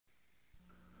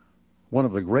One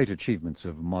of the great achievements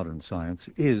of modern science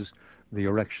is the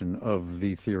erection of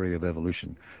the theory of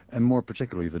evolution, and more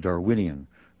particularly the Darwinian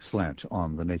slant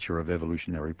on the nature of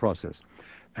evolutionary process.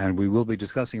 And we will be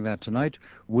discussing that tonight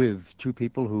with two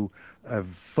people who have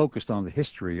focused on the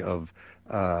history of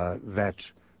that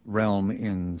realm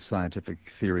in scientific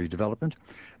theory development.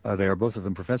 They are both of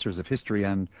them professors of history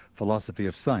and philosophy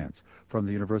of science from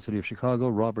the University of Chicago.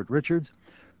 Robert Richards,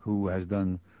 who has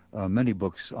done many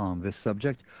books on this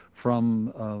subject.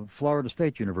 From Florida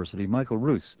State University, Michael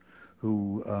Ruse,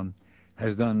 who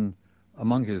has done,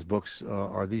 among his books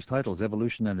are these titles: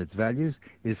 Evolution and Its Values,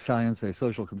 Is Science a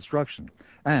Social Construction?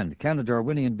 And Can a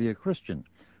Darwinian Be a Christian?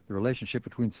 The Relationship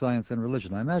Between Science and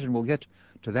Religion. I imagine we'll get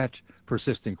to that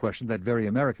persisting question, that very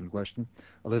American question,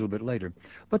 a little bit later.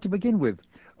 But to begin with,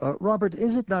 Robert,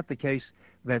 is it not the case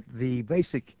that the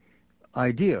basic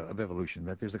idea of evolution,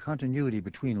 that there's a continuity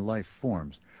between life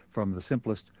forms, from the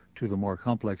simplest to the more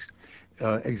complex,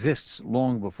 exists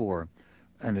long before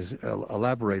and is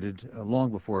elaborated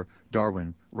long before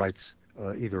Darwin writes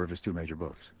either of his two major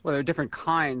books? Well, there are different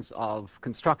kinds of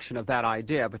construction of that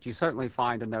idea, but you certainly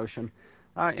find a notion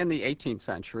in the 18th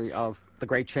century of the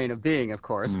great chain of being, of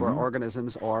course, where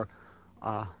organisms are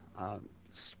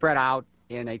spread out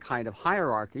in a kind of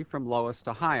hierarchy from lowest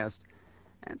to highest.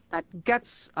 And that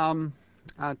gets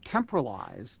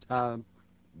temporalized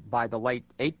by the late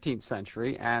 18th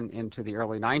century and into the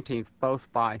early 19th,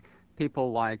 both by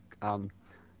people like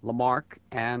Lamarck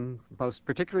and most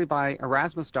particularly by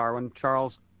Erasmus Darwin,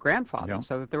 Charles' grandfather. Yeah.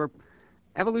 So that there were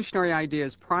evolutionary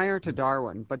ideas prior to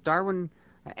Darwin, but Darwin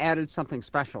added something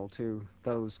special to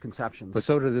those conceptions. But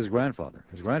so did his grandfather.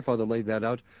 His grandfather laid that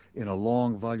out in a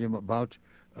long volume about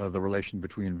the relation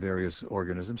between various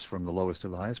organisms from the lowest to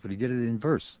the highest, but he did it in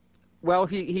verse. Well,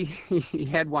 he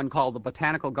had one called The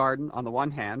Botanical Garden on the one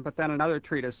hand, but then another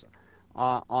treatise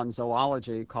on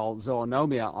zoology called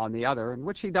Zoonomia on the other, in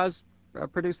which he does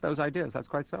produce those ideas. That's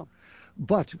quite so.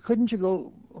 But couldn't you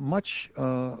go much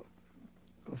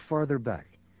farther back,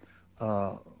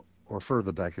 or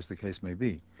further back as the case may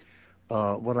be?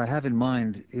 What I have in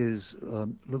mind is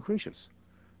Lucretius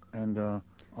and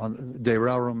on De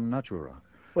Rerum Natura.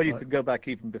 Well, you could go back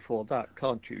even before that,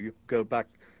 can't you? You could go back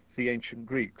to the ancient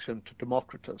Greeks and to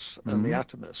Democritus and the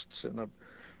atomists,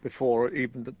 before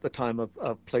even the time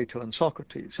of Plato and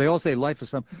Socrates. They all say life is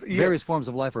some, various forms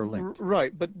of life are linked.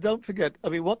 Right, but don't forget, I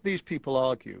mean, what these people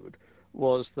argued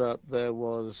was that there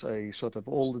was a sort of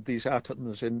all of these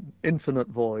atoms in infinite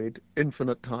void,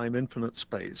 infinite time, infinite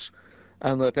space,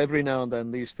 and that every now and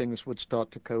then these things would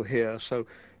start to cohere. So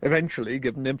eventually,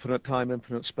 given infinite time,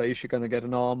 infinite space, you're going to get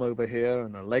an arm over here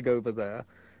and a leg over there,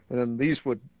 and then these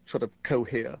would sort of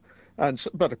cohere. And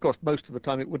so, but of course, most of the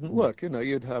time it wouldn't work. You know,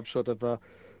 you'd have sort of,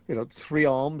 3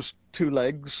 arms, 2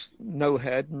 legs, no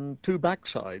head, and 2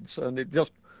 backsides, and it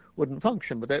just wouldn't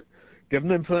function. But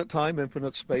given infinite time,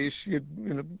 infinite space,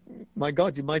 my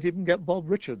God, you might even get Bob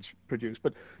Richards produced.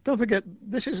 But don't forget,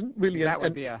 this isn't really that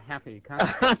would be a happy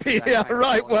concept. Happy, yeah,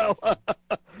 right. Well,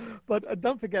 but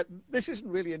don't forget, this isn't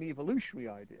really an evolutionary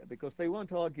idea, because they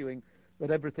weren't arguing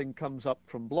that everything comes up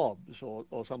from blobs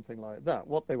or something like that.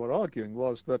 What they were arguing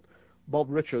was that Bob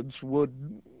Richards would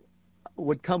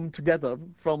come together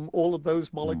from all of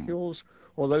those molecules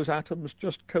or those atoms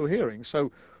just cohering.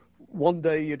 So one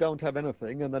day you don't have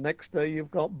anything, and the next day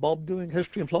you've got Bob doing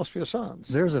history and philosophy of science.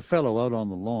 There's a fellow out on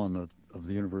the lawn of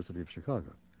the University of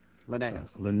Chicago. Linnaeus.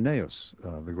 Linnaeus,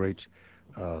 the great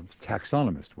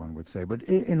taxonomist, one would say. But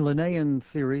in Linnaean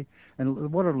theory,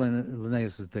 and what are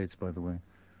Linnaeus's dates, by the way?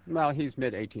 Well, he's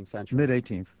mid-18th century.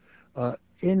 Mid-18th.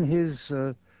 In his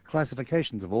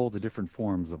classifications of all the different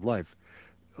forms of life,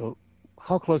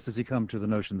 how close does he come to the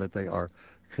notion that they are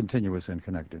continuous and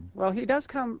connected? Well, he does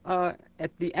come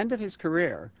at the end of his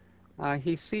career.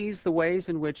 He sees the ways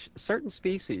in which certain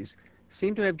species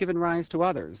seem to have given rise to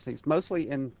others. He's mostly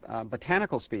in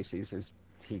botanical species, as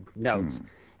he notes.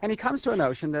 And he comes to a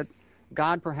notion that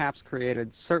God perhaps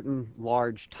created certain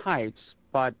large types,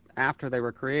 but after they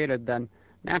were created, then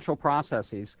natural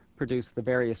processes produced the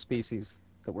various species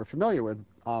that we're familiar with.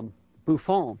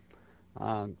 Buffon,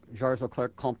 Georges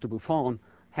Leclerc Comte de Buffon,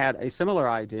 had a similar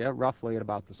idea roughly at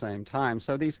about the same time.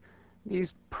 So these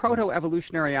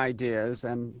proto-evolutionary ideas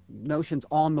and notions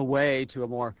on the way to a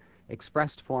more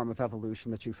expressed form of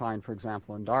evolution that you find, for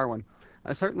example, in Darwin,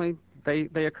 certainly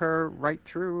they occur right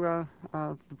through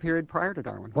the period prior to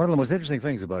Darwin. One of the most interesting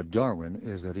things about Darwin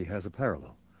is that he has a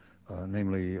parallel,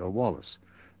 namely Wallace.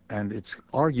 And it's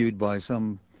argued by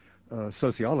some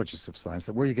sociologists of science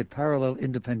that where you get parallel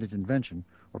independent invention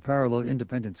or parallel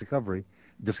independent discovery,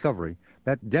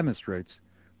 that demonstrates,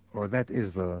 or that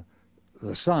is the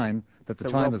sign that the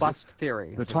It's a time robust is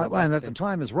theory. the It's a time robust and that the theory,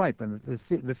 time is ripe, and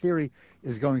the theory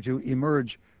is going to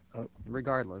emerge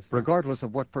regardless. regardless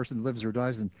of what person lives or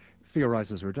dies and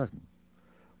theorizes or doesn't.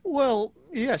 Well,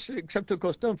 yes, except of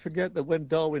course, don't forget that when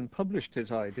Darwin published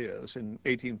his ideas in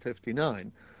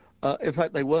 1859, in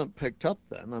fact, they weren't picked up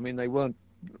then. I mean, they weren't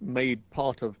made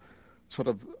part of sort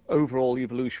of overall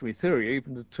evolutionary theory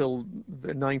even until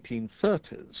the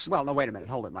 1930s. Well, no, wait a minute.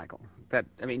 Hold it, Michael.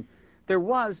 There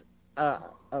was a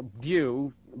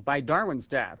view by Darwin's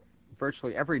death.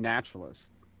 Virtually every naturalist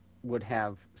would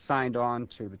have signed on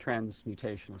to the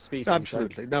transmutation of species.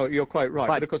 Absolutely. No, you're quite right.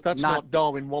 But of course, that's not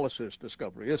Darwin Wallace's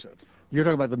discovery, is it? You're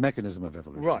talking about the mechanism of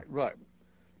evolution. Right, right.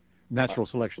 Natural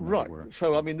selection, right. as it were.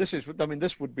 So, I mean,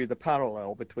 this would be the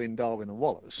parallel between Darwin and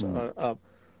Wallace.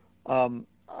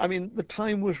 I mean, the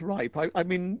time was ripe. I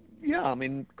mean, yeah, I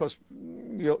mean, because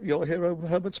your hero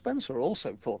Herbert Spencer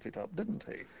also thought it up, didn't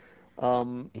he?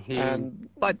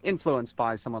 But influenced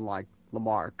by someone like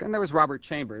Lamarck, and there was Robert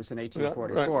Chambers in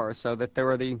 1844, right. So that there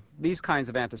were these kinds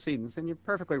of antecedents, and you're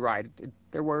perfectly right.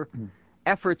 There were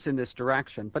efforts in this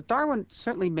direction, but Darwin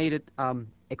certainly made it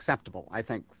acceptable, I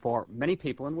think, for many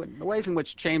people, in the ways in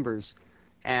which Chambers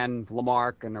and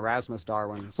Lamarck and Erasmus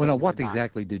Darwin. Well, now, what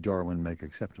exactly did Darwin make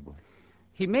acceptable?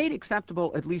 He made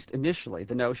acceptable, at least initially,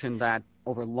 the notion that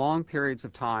over long periods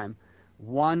of time,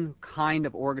 one kind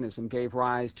of organism gave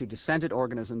rise to descended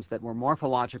organisms that were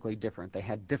morphologically different. They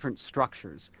had different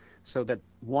structures, so that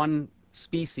one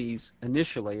species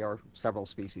initially, or several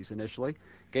species initially,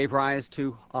 gave rise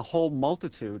to a whole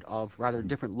multitude of rather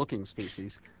different-looking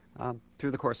species through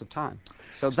the course of time.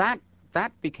 So that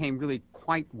became really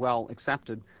quite well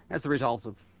accepted as the result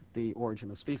of the origin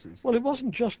of species. Well, it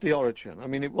wasn't just the origin. I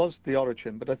mean, it was the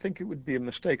origin, but I think it would be a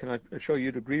mistake, and I'm sure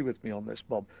you'd agree with me on this,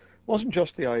 Bob. It wasn't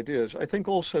just the ideas. I think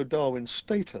also Darwin's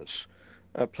status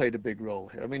played a big role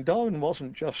here. I mean, Darwin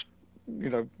wasn't just,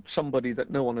 somebody that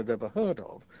no one had ever heard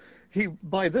of.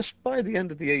 By the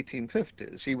end of the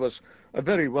 1850s, he was a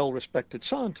very well-respected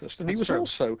scientist, and he was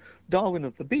also Darwin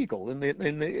of the Beagle. In the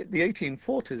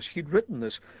 1840s, he'd written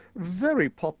this very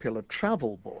popular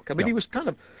travel book. I mean, he was kind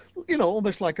of,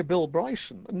 almost like a Bill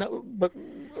Bryson, but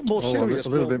more serious. A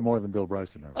little bit more than Bill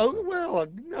Bryson. Oh, well,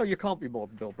 no, you can't be more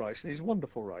than Bill Bryson. He's a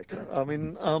wonderful writer. I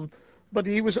mean, but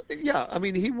he was, I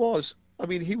mean, he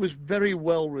was very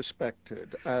well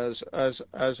respected as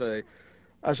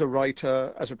a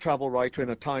writer, as a travel writer in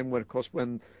a time when, of course,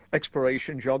 when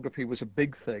exploration, geography was a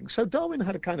big thing. So Darwin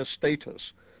had a kind of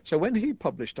status. So when he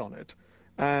published on it,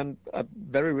 and a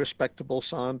very respectable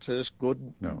scientist,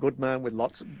 good man with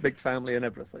lots of big family and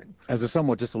everything. As a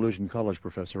somewhat disillusioned college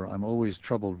professor, I'm always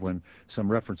troubled when some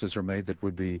references are made that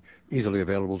would be easily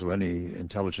available to any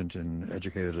intelligent and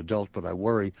educated adult, but I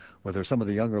worry whether some of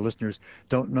the younger listeners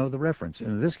don't know the reference.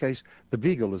 In this case, the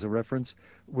Beagle is a reference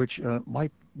which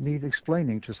might need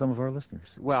explaining to some of our listeners.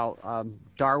 Well,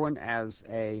 Darwin, as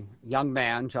a young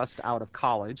man just out of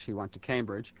college, he went to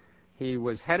Cambridge. He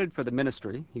was headed for the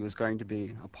ministry. He was going to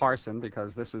be a parson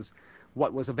because this is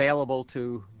what was available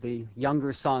to the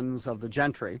younger sons of the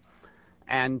gentry.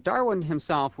 And Darwin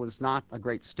himself was not a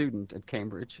great student at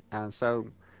Cambridge, and so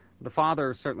the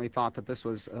father certainly thought that this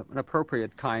was an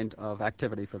appropriate kind of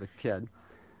activity for the kid.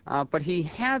 But he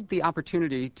had the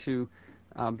opportunity to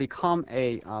become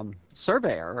a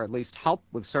surveyor, or at least help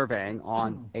with surveying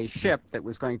on a ship that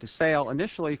was going to sail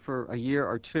initially for a year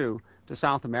or two to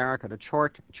South America to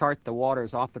chart the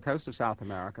waters off the coast of South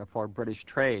America for British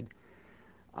trade.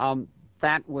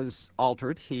 That was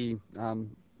altered. He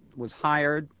was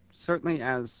hired certainly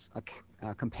as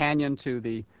a companion to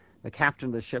the captain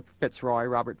of the ship, Fitzroy,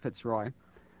 Robert Fitzroy,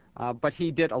 but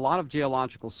he did a lot of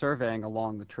geological surveying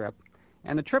along the trip.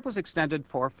 And the trip was extended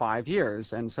for 5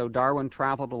 years, and so Darwin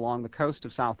traveled along the coast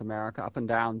of South America, up and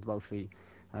down both the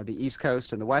east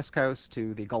coast and the west coast,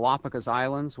 to the Galapagos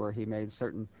Islands, where he made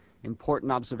certain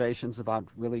important observations about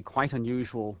really quite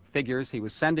unusual figures. He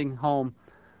was sending home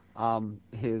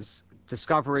his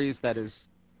discoveries, that is,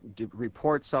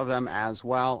 reports of them, as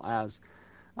well as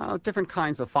different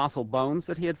kinds of fossil bones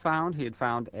that he had found. He had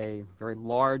found a very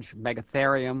large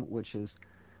megatherium, which is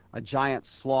a giant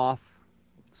sloth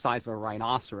size of a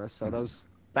rhinoceros. So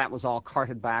that was all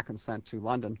carted back and sent to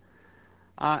London.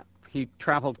 He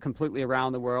traveled completely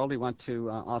around the world. He went to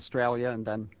Australia and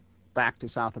then back to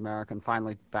South America and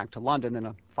finally back to London in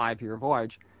a 5-year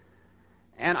voyage.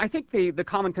 And I think the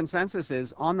common consensus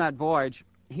is on that voyage,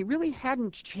 he really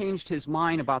hadn't changed his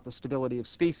mind about the stability of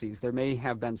species. There may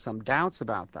have been some doubts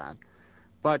about that,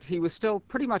 but he was still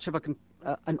pretty much of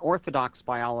an orthodox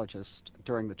biologist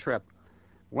during the trip.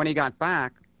 When he got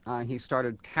back, he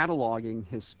started cataloging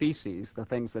his species, the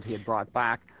things that he had brought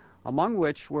back, among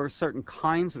which were certain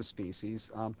kinds of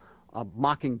species,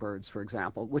 mockingbirds, for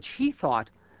example, which he thought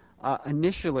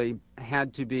initially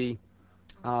had to be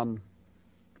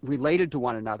related to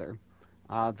one another,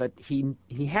 that he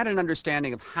had an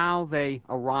understanding of how they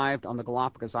arrived on the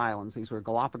Galapagos Islands. These were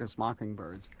Galapagos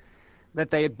mockingbirds, that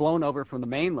they had blown over from the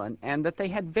mainland, and that they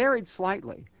had varied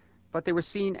slightly, but they were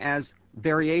seen as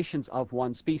variations of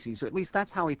one species, or at least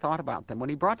that's how he thought about them. When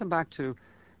he brought them back to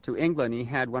England, he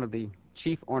had one of the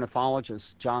chief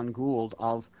ornithologists, John Gould,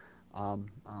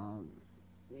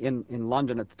 in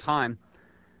London at the time,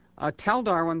 tell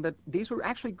Darwin that these were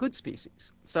actually good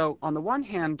species. So on the one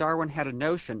hand, Darwin had a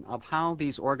notion of how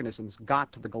these organisms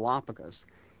got to the Galapagos.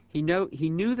 He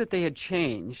knew that they had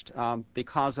changed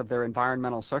because of their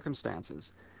environmental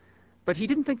circumstances, but he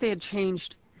didn't think they had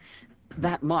changed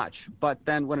that much. But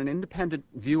then when an independent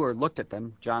viewer looked at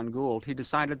them, John Gould, he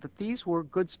decided that these were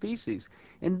good species.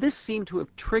 And this seemed to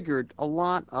have triggered a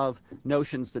lot of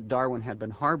notions that Darwin had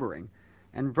been harboring.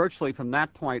 And virtually from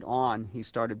that point on, he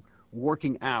started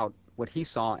working out what he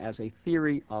saw as a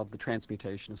theory of the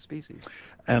transmutation of species.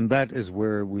 And that is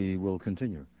where we will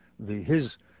continue.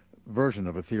 His version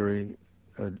of a theory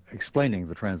explaining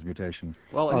the transmutation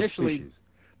of species.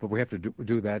 But we have to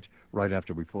do that right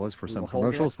after we pause for some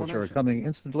commercials, which are coming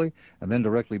instantly, and then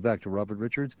directly back to Robert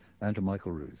Richards and to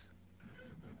Michael Ruse.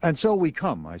 And so we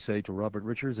come, I say, to Robert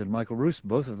Richards and Michael Ruse,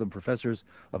 both of them professors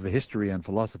of the history and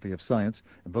philosophy of science,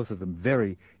 and both of them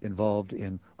very involved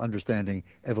in understanding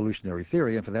evolutionary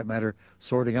theory, and for that matter,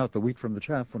 sorting out the wheat from the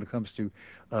chaff when it comes to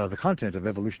the content of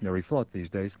evolutionary thought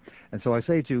these days. And so I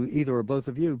say to either or both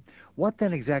of you, what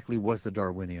then exactly was the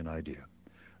Darwinian idea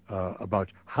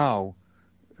about how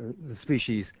the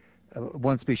species,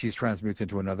 one species transmutes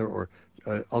into another, or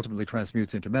ultimately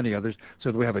transmutes into many others,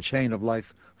 so that we have a chain of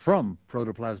life from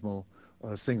protoplasmal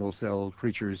single-celled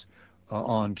creatures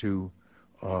on to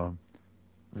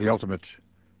the ultimate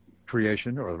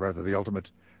creation, or rather the ultimate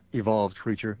evolved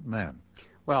creature, man.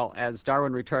 Well, as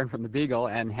Darwin returned from the Beagle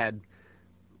and had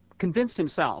convinced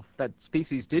himself that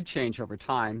species did change over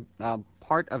time,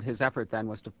 part of his effort then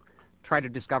was to try to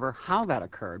discover how that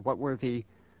occurred. What were the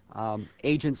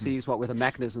agencies, what were the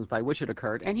mechanisms by which it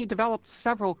occurred? And he developed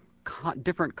several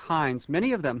different kinds,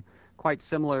 many of them quite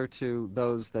similar to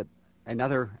those that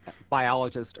another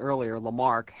biologist earlier,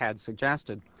 Lamarck, had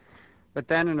suggested. But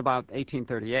then in about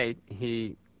 1838,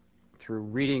 he, through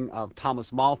reading of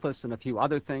Thomas Malthus and a few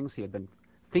other things, he had been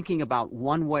thinking about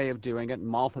one way of doing it, and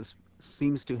Malthus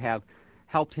seems to have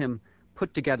helped him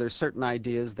put together certain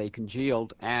ideas. They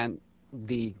congealed, and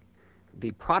the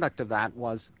product of that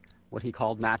was what he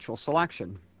called natural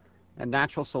selection. And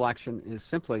natural selection is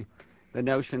simply the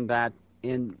notion that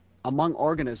among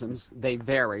organisms they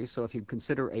vary. So if you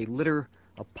consider a litter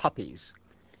of puppies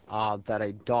that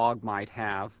a dog might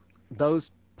have,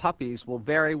 those puppies will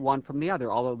vary one from the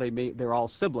other, although they're all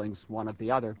siblings, one of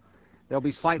the other. There'll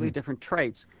be slightly different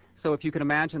traits. So if you can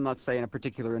imagine, let's say in a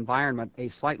particular environment, a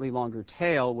slightly longer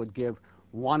tail would give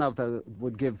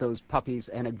those puppies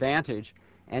an advantage,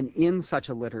 and in such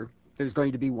a litter there's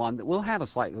going to be one that will have a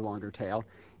slightly longer tail.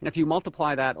 And if you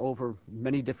multiply that over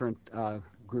many different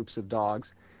groups of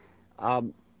dogs,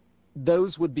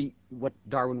 those would be what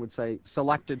Darwin would say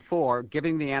selected for,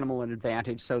 giving the animal an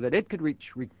advantage so that it could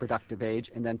reach reproductive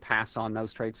age and then pass on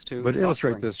those traits to But its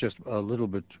illustrate offspring. this just a little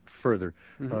bit further.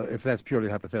 If that's purely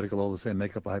hypothetical, all the same,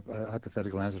 make up a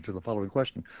hypothetical answer to the following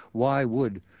question. Why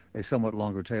would a somewhat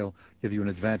longer tail give you an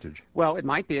advantage? Well, it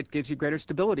might be it gives you greater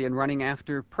stability in running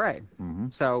after prey.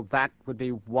 So that would be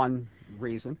one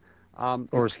reason.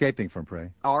 Or escaping from prey.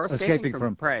 Or escaping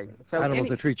from prey. So animals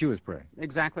that treat you as prey.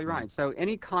 Exactly right. So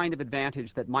any kind of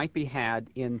advantage that might be had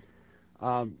in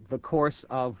the course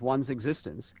of one's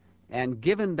existence, and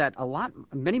given that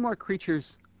many more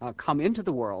creatures come into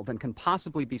the world than can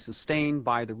possibly be sustained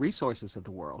by the resources of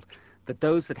the world, that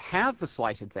those that have the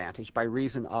slight advantage by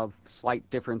reason of slight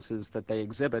differences that they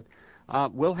exhibit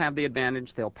will have the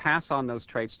advantage. They'll pass on those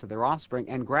traits to their offspring,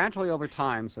 and gradually over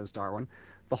time, says Darwin,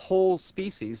 the whole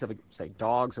species of, say,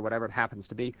 dogs or whatever it happens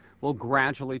to be, will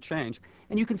gradually change.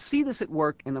 And you can see this at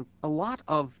work in a lot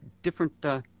of different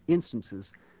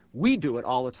instances. We do it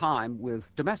all the time with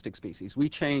domestic species. We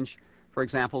change, for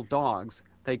example, dogs.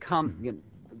 They come,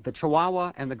 the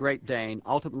Chihuahua and the Great Dane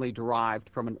ultimately derived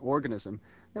from an organism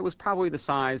that was probably the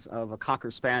size of a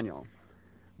Cocker Spaniel.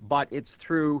 But it's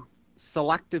through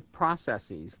selective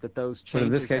processes that those changes. But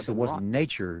in this case, have it been wasn't wrought.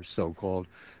 nature, so-called,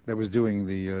 that was doing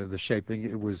the shaping.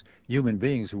 It was human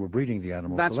beings who were breeding the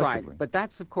animals. That's selectively. right. But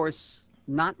that's, of course,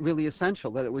 not really essential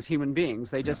that it was human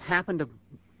beings. They just happened to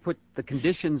put the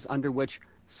conditions under which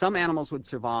some animals would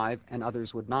survive and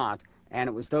others would not. and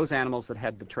it was those animals that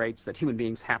had the traits that human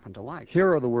beings happen to like.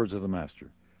 Here are the words of the master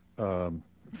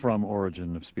from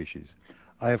Origin of Species.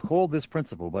 I have called this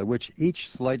principle by which each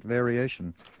slight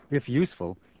variation, if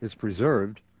useful, is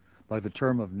preserved by the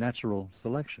term of natural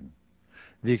selection.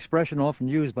 The expression often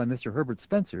used by Mr. Herbert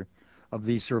Spencer of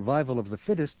the survival of the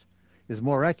fittest is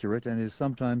more accurate and is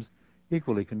sometimes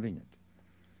equally convenient.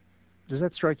 Does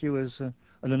that strike you as an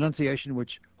enunciation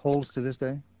which holds to this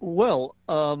day? Well,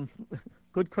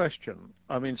 good question.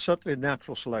 I mean, certainly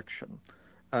natural selection,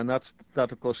 and that,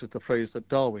 of course, is the phrase that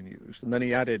Darwin used. And then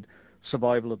he added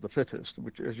survival of the fittest,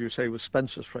 which, as you say, was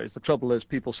Spencer's phrase. The trouble is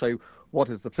people say, what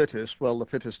is the fittest? Well, the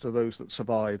fittest are those that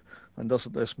survive. And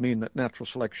doesn't this mean that natural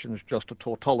selection is just a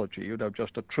tautology,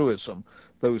 just a truism?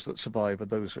 Those that survive are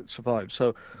those that survive.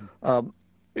 So, I'm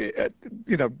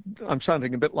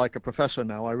sounding a bit like a professor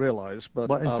now, I realize. But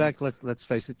well, in fact, let's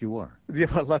face it, you are. Yeah,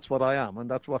 well, that's what I am, and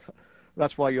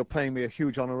that's why you're paying me a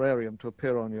huge honorarium to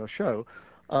appear on your show.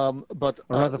 But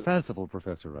a rather fanciful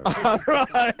professor,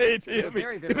 right? You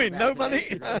Very mean no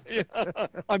money? Yeah.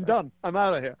 I'm done. I'm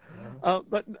out of here.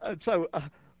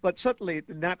 But certainly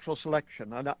natural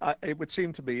selection, and it would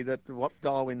seem to me that what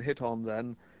Darwin hit on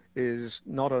then is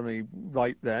not only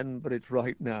right then, but it's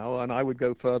right now. And I would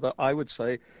go further. I would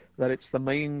say that it's the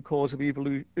main cause of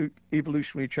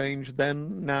evolutionary change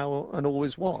then, now, and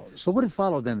always was. So would it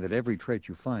follow then that every trait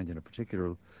you find in a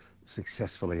particular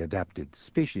successfully adapted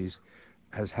species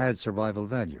has had survival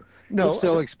value? No. If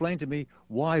so, explain to me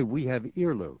why we have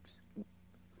earlobes.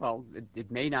 Well,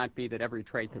 it may not be that every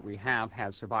trait that we have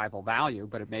has survival value,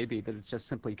 but it may be that it's just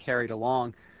simply carried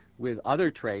along with other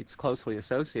traits closely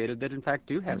associated that in fact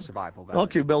do have survival value.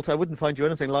 Look, you, Milt, I wouldn't find you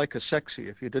anything like as sexy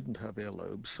if you didn't have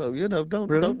earlobes. So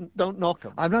don't knock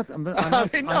them. I'm not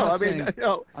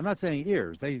saying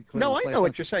ears. No, I know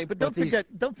what you're saying, but don't forget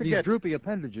these droopy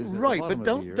appendages. Right, but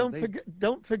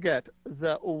don't forget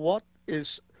that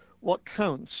what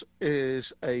counts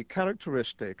is a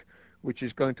characteristic which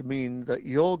is going to mean that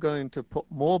you're going to put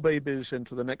more babies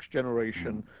into the next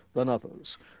generation than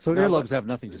others. So earlobes have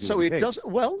nothing to do with So it doesn't.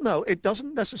 Well, no, it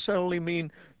doesn't necessarily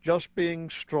mean just being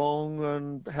strong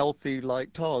and healthy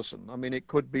like Tarzan. I mean, it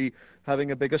could be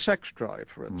having a bigger sex drive,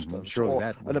 for instance, Surely or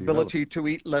that would an be ability relevant. to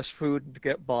eat less food and to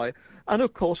get by. And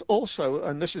of course, also,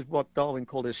 and this is what Darwin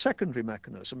called his secondary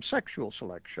mechanism, sexual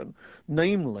selection,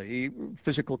 namely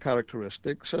physical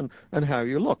characteristics and how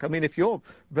you look. I mean, if you're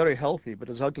very healthy but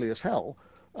as ugly as hell,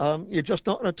 you're just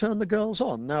not going to turn the girls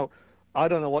on. Now, I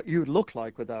don't know what you'd look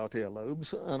like without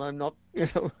earlobes, and I'm not,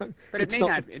 But it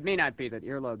may not be that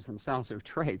earlobes themselves are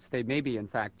traits. They may be, in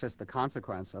fact, just the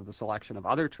consequence of the selection of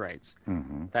other traits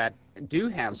that do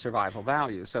have survival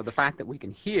value. So the fact that we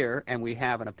can hear and we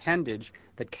have an appendage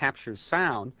that captures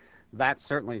sound, that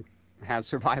certainly has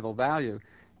survival value.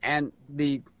 And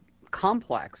the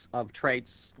complex of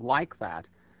traits like that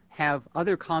have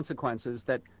other consequences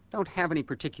that don't have any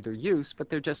particular use, but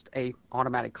they're just an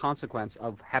automatic consequence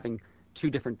of having two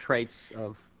different traits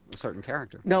of a certain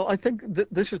character. Now, I think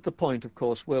that this is the point, of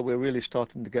course, where we're really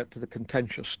starting to get to the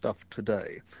contentious stuff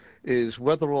today, is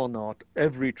whether or not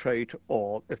every trait,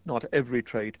 or if not every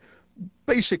trait,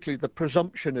 basically the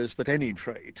presumption is that any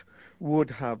trait would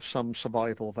have some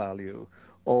survival value,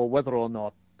 or whether or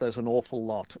not there's an awful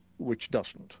lot which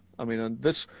doesn't. I mean, and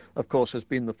this, of course, has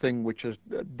been the thing which has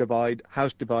divided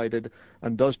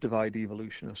and does divide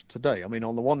evolutionists today. I mean,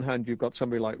 on the one hand, you've got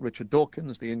somebody like Richard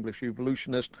Dawkins, the English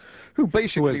evolutionist, who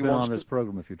basically has been on this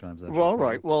program a few times. Well,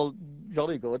 right. Well,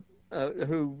 jolly good.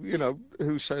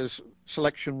 Who says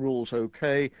selection rules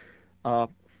okay.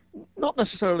 Not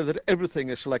necessarily that everything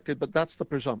is selected, but that's the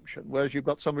presumption. Whereas you've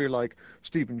got somebody like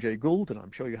Stephen Jay Gould, and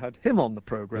I'm sure you had him on the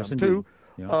program too,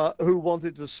 who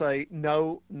wanted to say,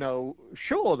 no,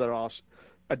 sure there are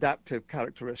adaptive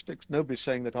characteristics. Nobody's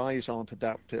saying that eyes aren't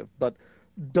adaptive, but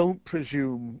don't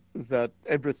presume that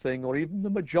everything or even the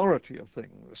majority of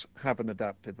things have an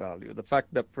adaptive value. The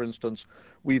fact that, for instance,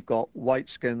 we've got white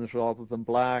skins rather than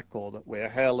black, or that we're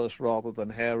hairless rather than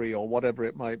hairy, or whatever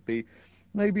it might be,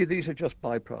 maybe these are just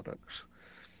byproducts.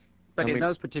 But in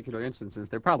those particular instances,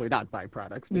 they're probably not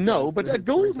byproducts. No, but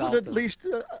Gould would at least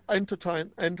entertain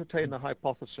the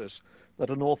hypothesis that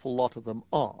an awful lot of them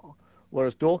are.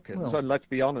 Whereas Dawkins, and let's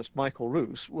be honest, Michael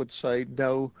Roos would say,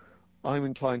 no, I'm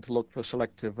inclined to look for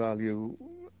selective value,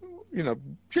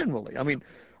 generally. I mean,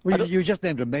 well, you just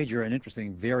named a major and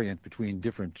interesting variant between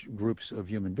different groups of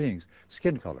human beings: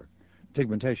 skin color,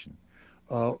 pigmentation.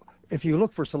 If you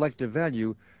look for selective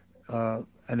value,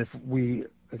 and if we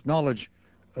acknowledge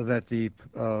that the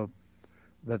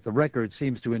record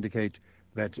seems to indicate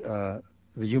that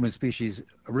the human species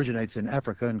originates in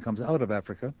Africa and comes out of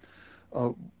Africa,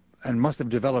 and must have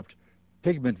developed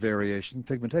pigmentation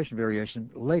variation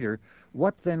later,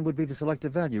 what then would be the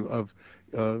selective value of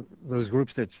those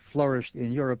groups that flourished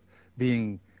in Europe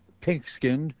being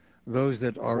pink-skinned, those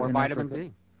that are or in vitamin Africa?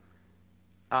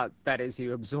 D. That is,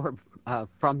 you absorb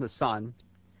from the sun.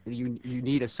 You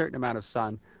need a certain amount of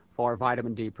sun for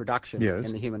vitamin D production Yes.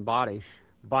 in the human body,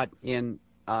 but in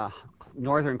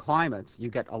northern climates, you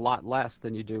get a lot less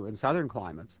than you do in southern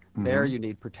climates. There you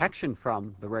need protection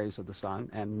from the rays of the sun,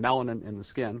 and melanin in the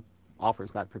skin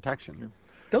offers that protection.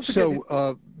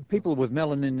 So people with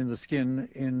melanin in the skin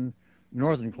in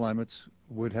northern climates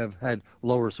would have had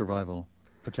lower survival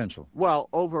potential. Well,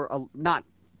 not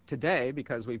today,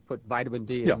 because we put vitamin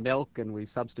D in milk and we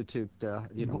substitute,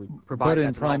 we provide. But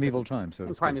in primeval times, so to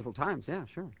in speak. primeval times, yeah,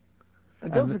 sure.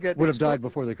 And don't forget, would have died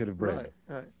before they could have bred.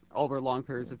 Right. Over long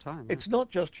periods of time. It's not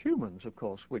just humans, of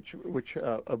course, which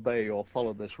obey or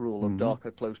follow this rule of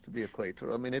darker close to the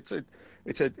equator. I mean, it's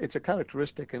a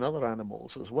characteristic in other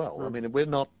animals as well. I mean, we're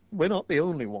not the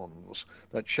only ones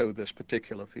that show this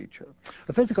particular feature.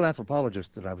 A physical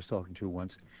anthropologist that I was talking to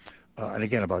once, and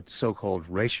again about so-called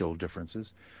racial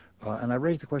differences, and I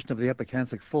raised the question of the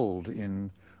epicanthic fold in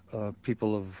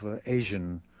people of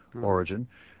Asian origin,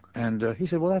 and he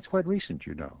said, well, that's quite recent,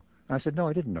 you know. And I said, no,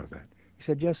 I didn't know that. He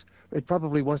said, yes, it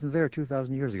probably wasn't there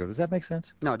 2,000 years ago. Does that make sense?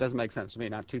 No, it doesn't make sense to me.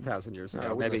 Not 2,000 years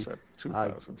ago. Maybe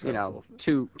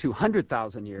 2,000.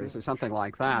 200,000 years or something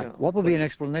like that. Yeah. What would be an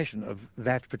explanation of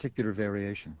that particular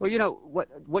variation? Well,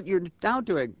 what you're now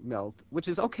doing, Milt, which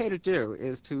is okay to do,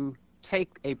 is to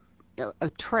take a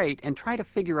trait and try to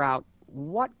figure out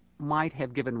what might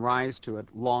have given rise to it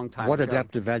long time what ago.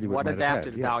 Adaptive value it what might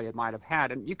adaptive have had, value yes. it might have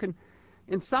had. And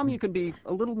in some you can be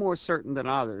a little more certain than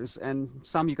others, and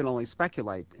some you can only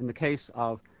speculate. In the case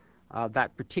of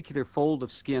that particular fold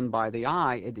of skin by the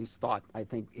eye, it is thought, I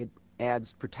think, it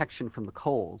adds protection from the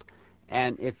cold.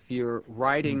 And if you're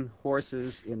riding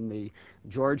horses in the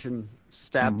Georgian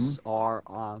steppes, or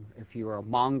if you're a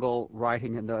Mongol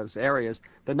riding in those areas,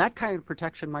 then that kind of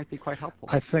protection might be quite helpful.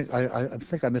 I think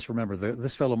I misremember.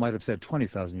 This fellow might have said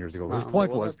 20,000 years ago. His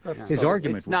point was, his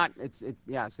argument. It's not.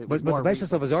 Yes. But the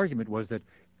basis of his argument was that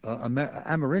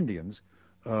Amerindians,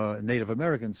 Native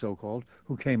Americans so-called,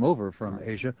 who came over from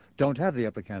Asia, don't have the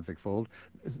epicanthic fold.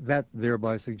 That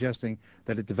thereby suggesting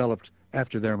that it developed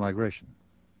after their migration.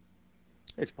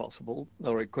 It's possible,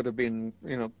 or it could have been,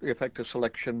 the effect of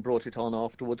selection brought it on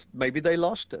afterwards. Maybe they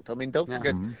lost it. I mean, don't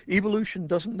forget, evolution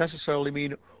doesn't necessarily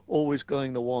mean always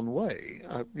going the one way.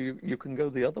 You can go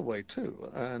the other way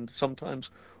too, and sometimes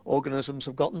organisms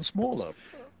have gotten smaller.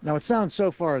 Now, it sounds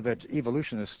so far that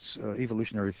evolutionists,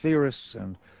 evolutionary theorists,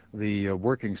 and the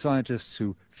working scientists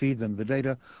who feed them the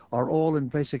data are all in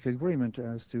basic agreement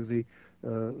as to the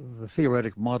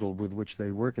theoretic model with which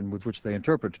they work and with which they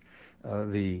interpret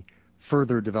the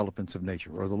further developments of nature,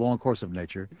 or the long course of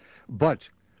nature. But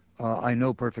I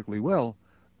know perfectly well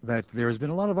that there has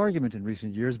been a lot of argument in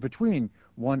recent years between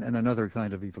one and another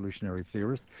kind of evolutionary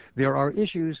theorist. There are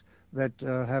issues that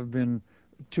have been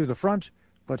to the front,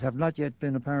 but have not yet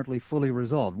been apparently fully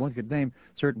resolved. One could name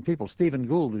certain people. Stephen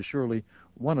Gould is surely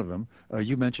one of them.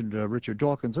 You mentioned Richard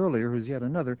Dawkins earlier, who's yet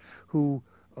another, who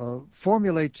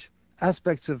formulate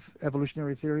aspects of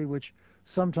evolutionary theory which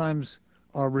sometimes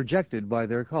are rejected by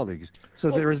their colleagues.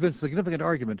 So there has been significant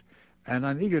argument, and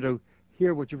I'm eager to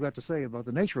hear what you've got to say about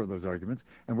the nature of those arguments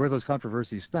and where those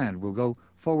controversies stand. We'll go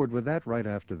forward with that right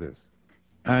after this.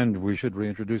 And we should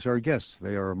reintroduce our guests.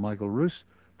 They are Michael Ruse,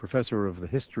 professor of the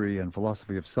history and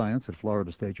philosophy of science at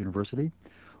Florida State University,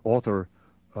 author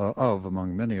of,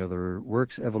 among many other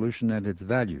works, Evolution and Its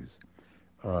Values.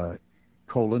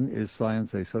 Is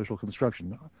Science a Social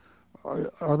Construction?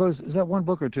 Is that one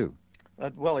book or two?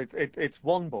 Well, it's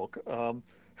one book.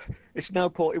 It's now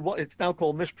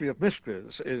called Mystery of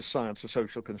Mysteries: Is Science a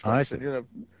Social Construction? I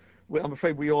see. I'm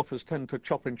afraid we authors tend to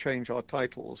chop and change our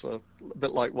titles, a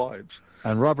bit like wives.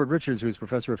 And Robert Richards, who's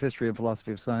professor of history and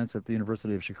philosophy of science at the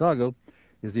University of Chicago,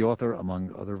 is the author,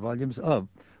 among other volumes, of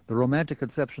The Romantic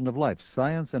Conception of Life: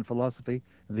 Science and Philosophy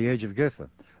in the Age of Goethe.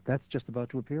 That's just about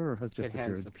to appear, or has just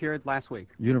appeared? It has appeared last week.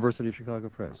 University of Chicago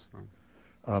Press.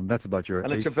 That's about your...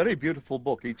 And it's a very beautiful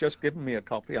book. He's just given me a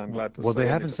copy, I'm glad to say. Well, they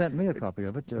haven't sent me a copy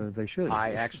of it. They should.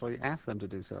 I actually asked them to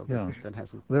do so, but Yeah. that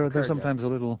hasn't They're sometimes a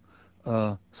little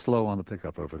slow on the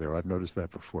pickup over there. I've noticed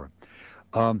that before.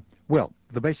 Well,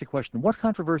 the basic question, what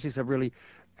controversies have really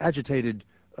agitated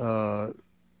the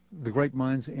great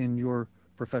minds in your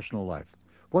professional life?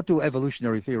 What do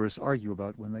evolutionary theorists argue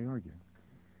about when they argue?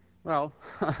 Well,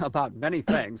 about many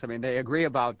things. I mean, they agree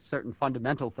about certain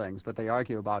fundamental things, but they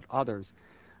argue about others.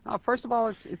 First of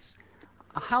all,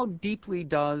 how deeply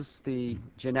does the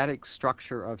genetic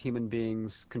structure of human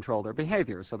beings control their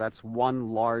behavior? So that's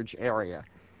one large area.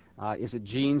 Is it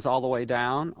genes all the way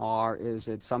down, or is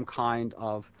it some kind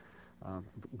of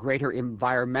greater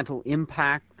environmental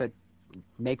impact that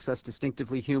makes us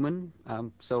distinctively human?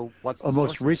 So what's the A most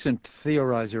source of it? recent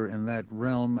theorizer in that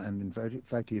realm, and in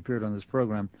fact he appeared on this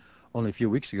program only a few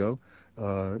weeks ago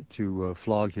to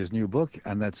flog his new book,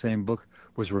 and that same book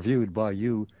was reviewed by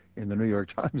you in the New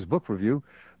York Times Book Review.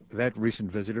 That recent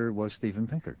visitor was Steven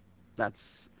Pinker,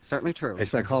 That's certainly true. a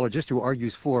psychologist who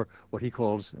argues for what he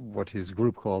calls, what his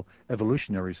group call,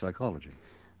 evolutionary psychology.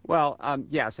 Well,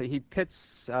 yeah, so he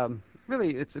pits,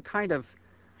 really, it's a kind of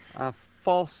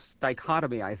false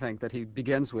dichotomy, I think, that he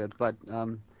begins with, but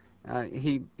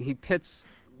he pits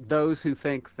those who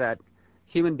think that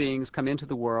human beings come into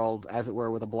the world, as it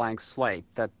were, with a blank slate,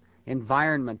 that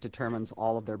environment determines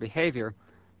all of their behavior,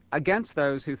 against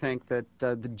those who think that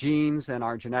the genes and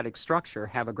our genetic structure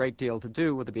have a great deal to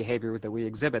do with the behavior that we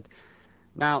exhibit.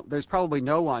 Now, there's probably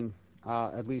no one,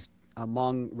 at least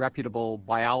among reputable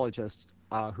biologists,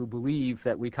 who believe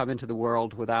that we come into the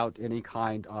world without any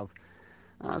kind of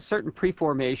certain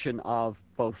preformation of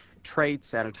both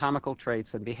traits, anatomical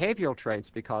traits, and behavioral traits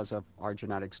because of our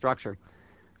genetic structure.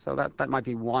 So that might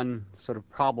be one sort of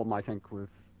problem, I think, with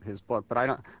his book. But I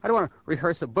don't want to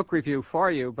rehearse a book review for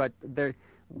you, but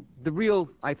the real,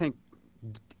 I think,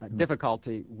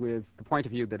 difficulty with the point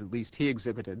of view that at least he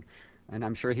exhibited, and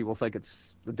I'm sure he will think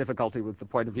it's the difficulty with the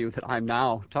point of view that I'm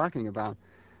now talking about,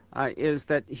 is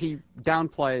that he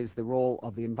downplays the role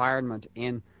of the environment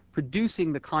in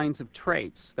producing the kinds of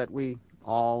traits that we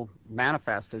all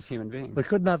manifest as human beings. But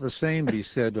could not the same be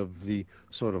said of the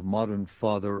sort of modern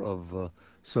father of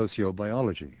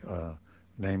sociobiology,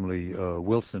 namely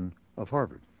Wilson of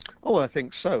Harvard? Oh, I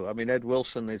think so. I mean, Ed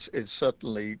Wilson is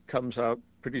certainly comes out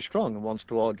pretty strong and wants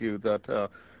to argue that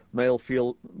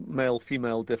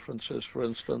male-female differences, for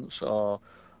instance, are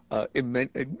in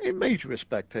major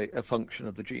respect a function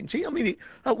of the genes.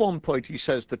 At one point he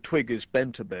says the twig is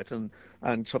bent a bit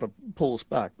and sort of pulls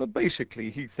back, but basically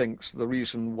he thinks the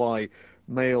reason why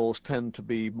males tend to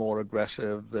be more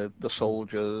aggressive, the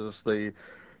soldiers, the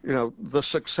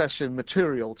success in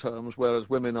material terms, whereas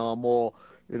women are more,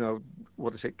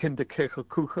 what is it,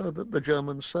 Kinderkirche that the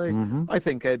Germans say? Mm-hmm. I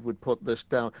think Ed would put this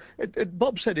down.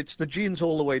 Bob said it's the genes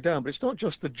all the way down, but it's not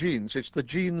just the genes. It's the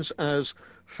genes as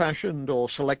fashioned or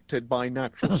selected by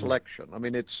natural selection. I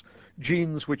mean, it's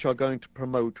genes which are going to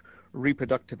promote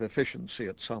reproductive efficiency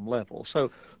at some level. So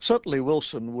certainly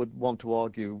Wilson would want to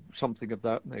argue something of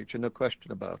that nature, no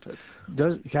question about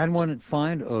it. Can one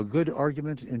find a good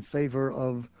argument in favor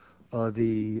of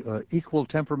the equal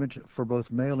temperament for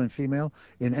both male and female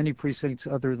in any precincts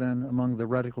other than among the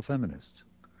radical feminists?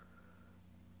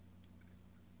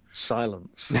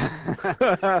 Silence.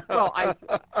 Well,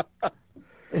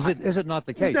 Is it not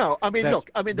the case? No, I mean, that look,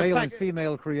 I mean, male and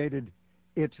female created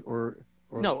it, or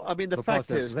no, I mean, the fact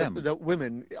is them. that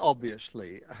women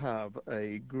obviously have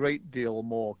a great deal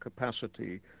more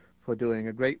capacity for doing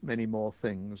a great many more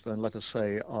things than, let us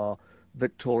say, our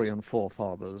Victorian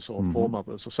forefathers or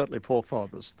foremothers, or certainly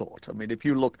forefathers, thought. I mean, if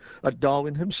you look at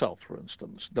Darwin himself, for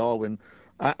instance, Darwin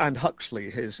and Huxley,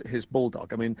 his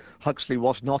bulldog. I mean, Huxley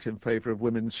was not in favor of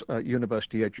women's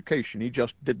university education. He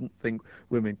just didn't think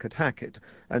women could hack it.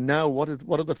 And now what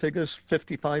are the figures?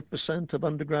 55% of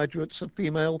undergraduates are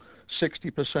female,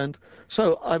 60%.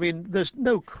 So, I mean, there's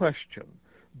no question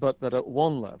but that at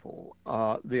one level,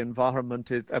 the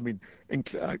environment is, I mean,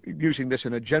 using this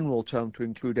in a general term to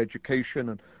include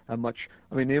education and much,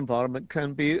 I mean, the environment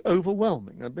can be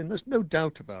overwhelming. I mean, there's no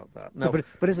doubt about that. Now,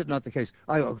 but is it not the case?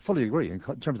 I fully agree. In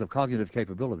terms of cognitive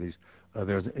capabilities,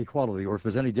 there's equality, or if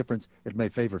there's any difference, it may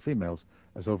favor females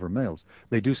as over males.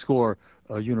 They do score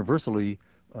universally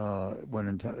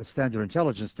when standard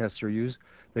intelligence tests are used.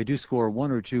 They do score 1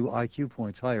 or 2 IQ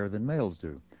points higher than males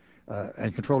do.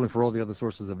 And controlling for all the other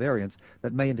sources of variance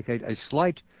that may indicate a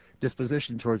slight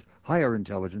disposition towards higher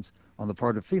intelligence on the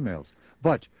part of females.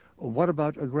 But what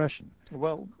about aggression?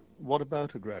 Well, what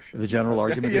about aggression? The general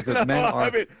argument is that men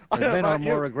are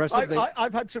more aggressive.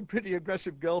 I've had some pretty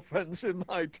aggressive girlfriends in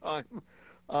my time.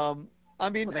 I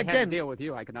mean, well, they again, had to deal with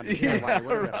you. I can understand why they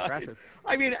would have been aggressive.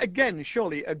 I mean, again,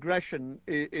 surely aggression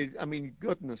is, I mean,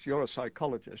 goodness, you're a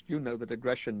psychologist. You know that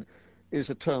aggression is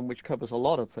a term which covers a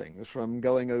lot of things, from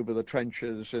going over the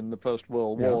trenches in the First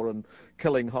World War and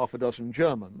killing half a dozen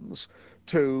Germans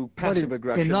to passive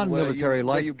aggression, in non-military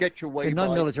life, where you get your way in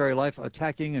non-military life,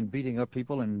 attacking and beating up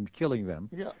people and killing them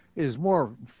is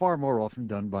far more often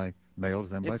done by males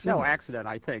than by females. It's no accident,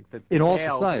 I think, that in all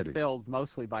males societies are filled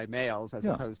mostly by males as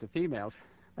opposed to females.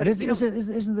 And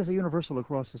isn't this a universal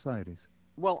across societies?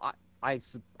 Well, I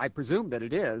presume that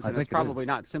it is, I and it's think it is. probably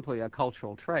not simply a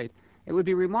cultural trait. It would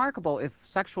be remarkable if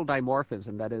sexual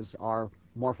dimorphism, that is, our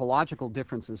morphological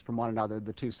differences from one another,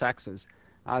 the two sexes,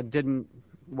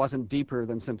 wasn't deeper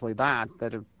than simply that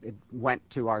it went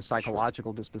to our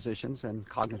psychological dispositions and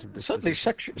cognitive Certainly,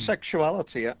 dispositions.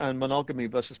 sexuality and monogamy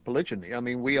versus polygyny.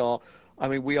 We are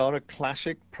a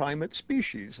classic primate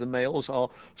species. The males are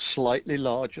slightly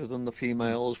larger than the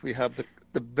females. We have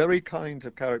the very kinds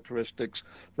of characteristics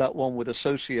that one would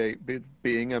associate with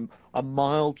being a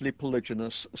mildly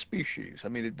polygynous species. I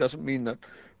mean, it doesn't mean that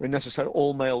we're necessarily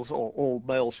all males or all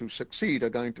males who succeed are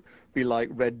going to be like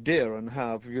red deer and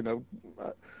have,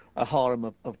 a harem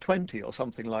of 20 or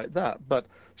something like that. But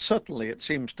certainly it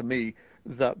seems to me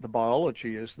that the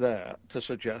biology is there to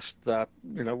suggest that,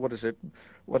 what is it?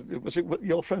 What was it?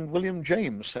 Your friend William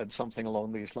James said something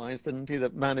along these lines, didn't he?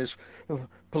 That man is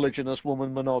polygynous,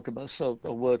 woman monogamous, or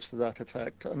words to that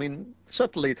effect. I mean,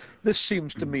 certainly this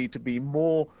seems to me to be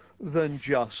more than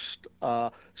just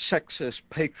sexist,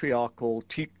 patriarchal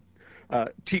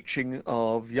teaching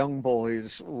of young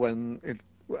boys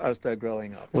as they're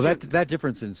growing up. Well, that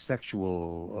difference in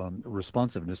sexual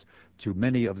responsiveness to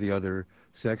many of the other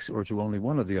sex or to only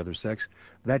one of the other sex,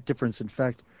 that difference, in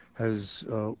fact, has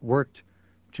worked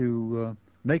to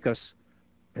make us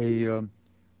an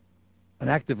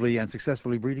actively and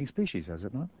successfully breeding species, has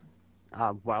it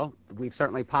not? Well, we've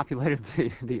certainly populated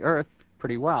the Earth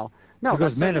pretty well. No,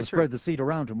 because that's men have true. spread the seed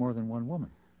around to more than one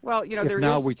woman. Well, if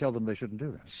now we tell them they shouldn't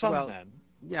do that. Some men.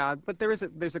 Yeah, but there's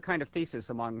a kind of thesis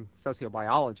among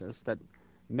sociobiologists that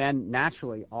men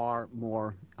naturally are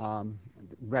more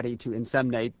ready to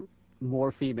inseminate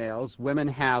more females. Women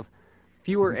have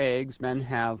fewer eggs, men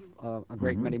have a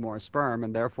great many more sperm,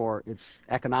 and therefore it's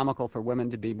economical for women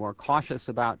to be more cautious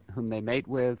about whom they mate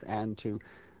with and to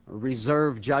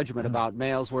reserve judgment about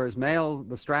males, whereas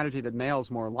the strategy that males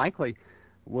more likely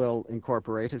will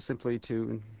incorporate is simply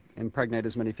to impregnate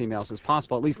as many females as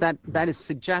possible. At least that is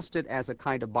suggested as a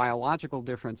kind of biological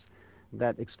difference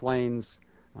that explains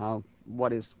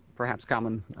what is perhaps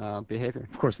common behavior.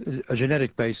 Of course, a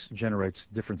genetic base generates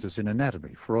differences in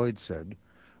anatomy. Freud said,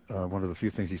 one of the few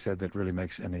things he said that really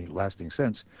makes any lasting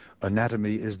sense,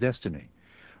 anatomy is destiny.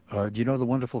 Do you know the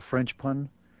wonderful French pun?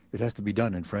 It has to be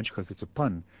done in French because it's a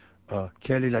pun.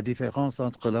 Quelle est la différence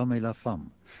entre l'homme et la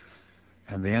femme?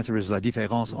 And the answer is la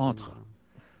différence entre.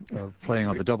 Playing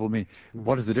on the double meaning.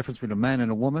 What is the difference between a man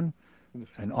and a woman?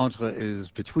 And entre is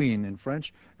between in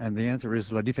French, and the answer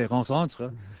is la différence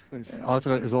entre.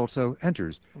 Entre is also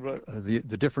enters. Right. The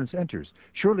difference enters.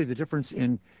 Surely the difference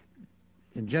in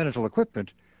genital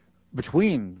equipment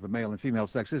between the male and female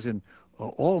sexes in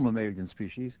all mammalian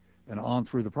species and on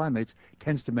through the primates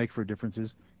tends to make for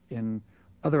differences in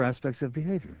other aspects of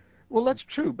behavior. Well, that's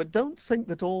true, but don't think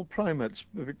that all primates,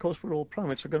 because we're all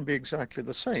primates, are going to be exactly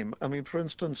the same. I mean, for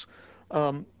instance,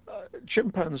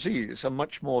 chimpanzees are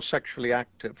much more sexually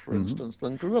active, for instance,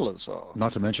 than gorillas are.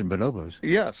 Not to mention bonobos.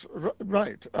 Yes,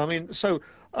 right. I mean,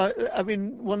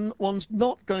 one's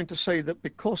not going to say that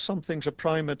because something's a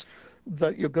primate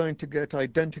that you're going to get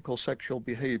identical sexual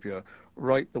behavior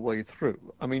right the way through.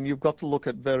 I mean, you've got to look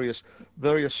at various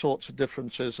sorts of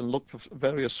differences and look for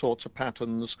various sorts of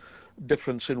patterns,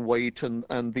 difference in weight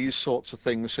and these sorts of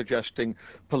things suggesting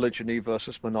polygyny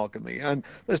versus monogamy. And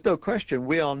there's no question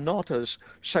we are not as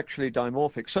sexually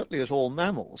dimorphic, certainly as all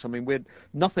mammals. I mean, we're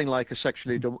nothing like as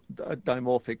sexually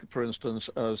dimorphic, for instance,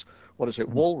 as,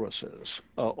 walruses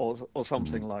or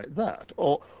something like that,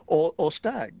 or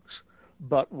stags.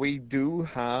 But we do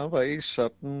have a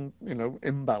certain,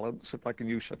 imbalance, if I can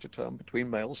use such a term,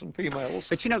 between males and females.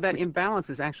 But that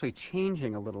imbalance is actually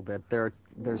changing a little bit.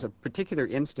 There's a particular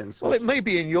instance. Well, it may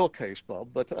be in your case, Bob,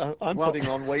 but I'm putting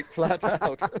on weight flat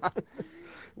out.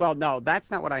 Well, no, that's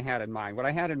not what I had in mind. What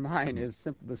I had in mind is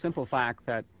the simple fact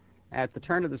that at the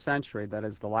turn of the century, that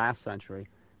is the last century,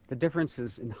 the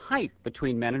differences in height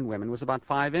between men and women was about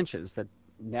 5 inches. That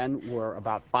men were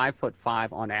about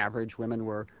 5'5" on average. Women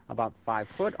were about 5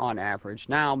 foot on average.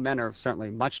 Now men are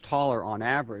certainly much taller on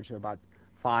average, about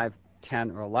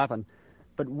 5'10" or 11.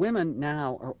 But women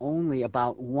now are only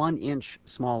about 1 inch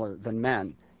smaller than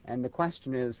men. And the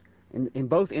question is, in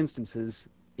both instances,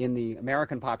 in the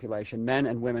American population, men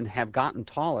and women have gotten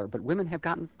taller, but women have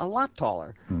gotten a lot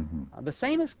taller. The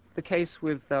same is the case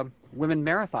with women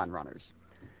marathon runners.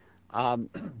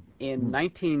 In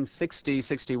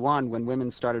 1960-61, when women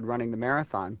started running the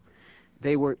marathon,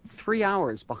 they were 3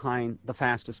 hours behind the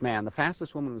fastest man. The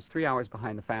fastest woman was 3 hours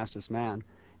behind the fastest man.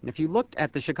 And if you looked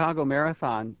at the Chicago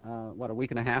Marathon, a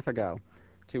week and a half ago,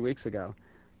 2 weeks ago,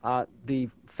 The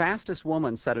fastest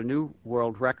woman set a new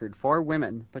world record for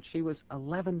women, but she was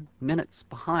 11 minutes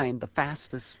behind the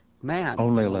fastest man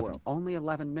Only in the 11. world. Only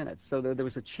 11 minutes. So there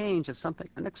was a change of something,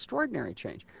 an extraordinary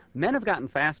change. Men have gotten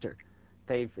faster.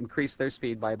 They've increased their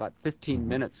speed by about 15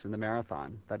 minutes in the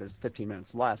marathon. That is 15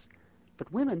 minutes less.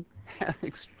 But women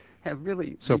have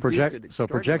really So reduced it so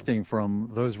projecting from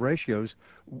those ratios,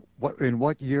 in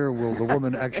what year will the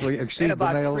woman actually exceed in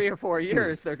about the male? 3 or 4 speed?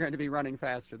 years, they're going to be running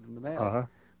faster than the males. Uh-huh.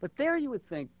 But there you would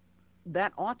think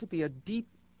that ought to be a deep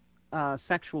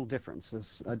sexual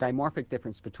difference, a dimorphic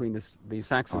difference between the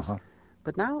sexes. Uh-huh.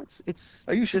 But now it's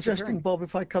Are you suggesting, disappearing. Bob,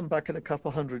 if I come back in a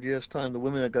couple hundred years' time, the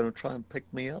women are going to try and pick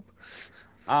me up?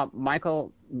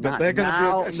 Michael, That not they're going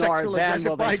now to be nor sexual then aggressive?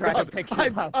 will they My try God, to pick you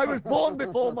up. I was born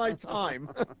before my time.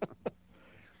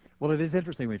 Well, it is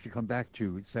interesting if you come back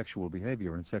to sexual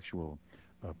behavior and sexual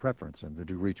preference and the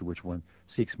degree to which one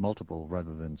seeks multiple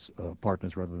rather than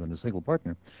partners rather than a single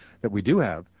partner, that we do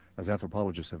have, as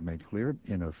anthropologists have made clear,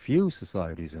 in a few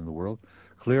societies in the world,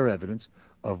 clear evidence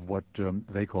of what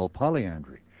they call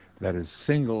polyandry. That is,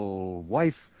 single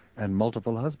wife and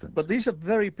multiple husbands. But these are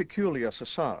very peculiar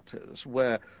societies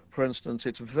where, for instance,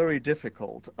 it's very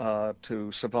difficult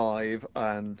to survive,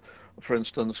 and, for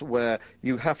instance, where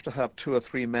you have to have 2 or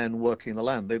 3 men working the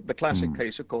land. The classic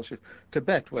case, of course, is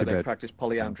Tibet, where they practice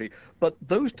polyandry. Yeah. But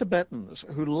those Tibetans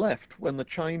who left when the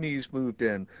Chinese moved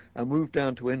in and moved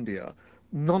down to India,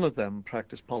 none of them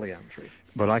practiced polyandry.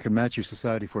 But I can match you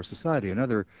society for society.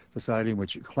 Another society in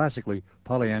which classically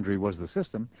polyandry was the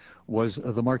system was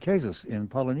the Marquesas in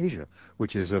Polynesia,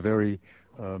 which is a very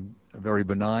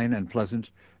benign and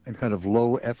pleasant and kind of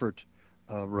low effort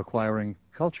requiring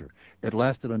culture. It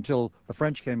lasted until the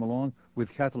French came along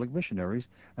with Catholic missionaries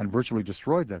and virtually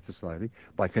destroyed that society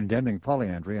by condemning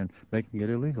polyandry and making it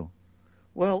illegal.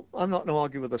 Well, I'm not going to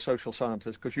argue with a social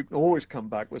scientist, because you can always come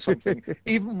back with something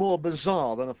even more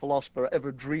bizarre than a philosopher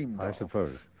ever dreamed of. I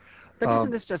suppose. But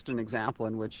isn't this just an example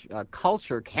in which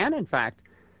culture can, in fact,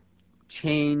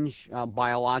 change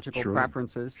biological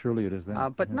preferences? Surely it is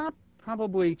that. But not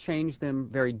probably change them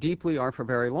very deeply or for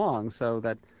very long, so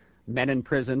that men in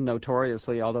prison,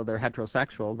 notoriously, although they're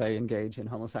heterosexual, they engage in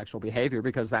homosexual behavior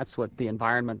because that's what the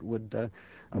environment would,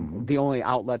 the only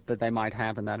outlet that they might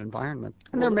have in that environment.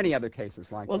 And there are many other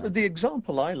cases like that. Well, the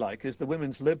example I like is the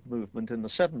women's lib movement in the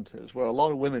 70s, where a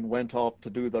lot of women went off to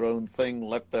do their own thing,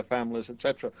 left their families,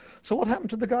 etc. So what happened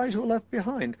to the guys who were left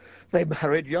behind? They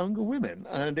married younger women,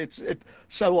 and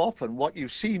so often what you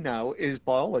see now is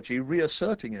biology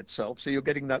reasserting itself. So you're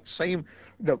getting that same,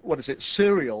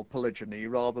 serial polygyny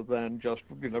rather than just,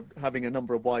 having a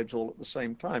number of wives all at the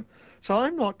same time. So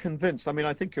I'm not convinced. I mean,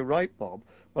 I think you're right, Bob,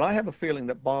 but I have a feeling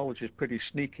that biology is pretty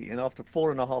sneaky, and after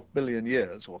 4.5 billion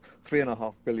years, or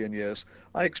 3.5 billion years,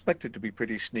 I expect it to be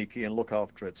pretty sneaky and look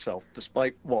after itself,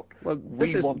 despite what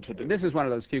we want to do. This is one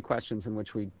of those few questions in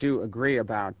which we do agree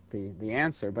about the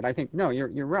answer, but I think, no,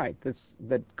 you're right.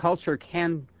 That culture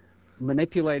can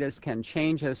manipulate us, can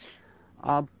change us,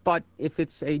 but if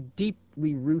it's a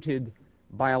deeply rooted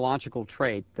biological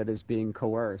trait that is being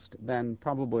coerced, then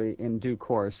probably in due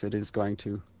course it is going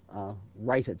to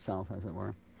right itself, as it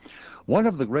were. One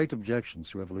of the great objections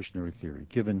to evolutionary theory,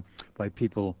 given by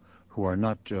people who are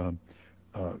not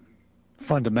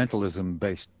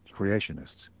fundamentalism-based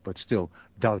creationists, but still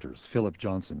doubters, Philip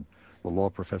Johnson, the law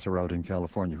professor out in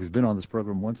California, who's been on this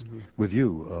program once with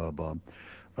you, Bob,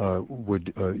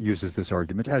 uses this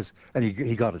argument, and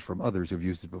he got it from others who've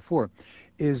used it before,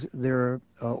 is there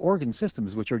are organ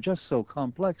systems which are just so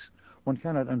complex one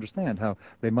cannot understand how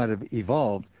they might have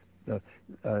evolved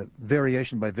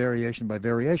variation by variation by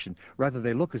variation. Rather,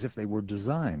 they look as if they were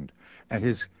designed. And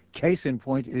his case in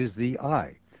point is the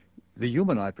eye. The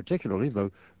human eye, particularly,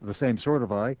 though the same sort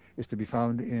of eye is to be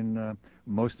found in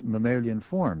most mammalian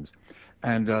forms.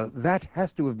 And that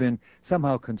has to have been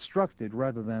somehow constructed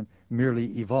rather than merely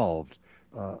evolved,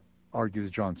 argues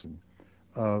Johnson.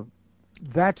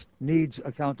 That needs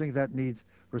accounting, that needs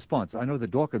response. I know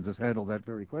that Dawkins has handled that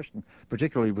very question,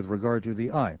 particularly with regard to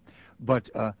the eye. But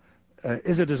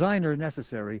is a designer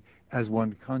necessary as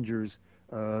one conjures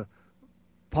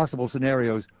possible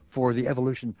scenarios for the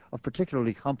evolution of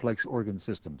particularly complex organ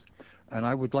systems? And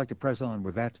I would like to press on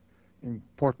with that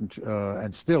important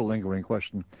and still lingering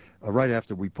question right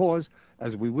after we pause,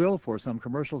 as we will for some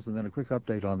commercials and then a quick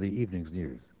update on the evening's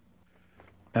news.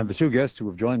 And the two guests who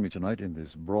have joined me tonight in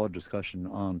this broad discussion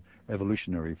on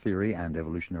evolutionary theory and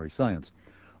evolutionary science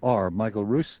are Michael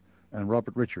Ruse and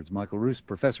Robert Richards. Michael Ruse,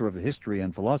 professor of the history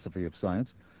and philosophy of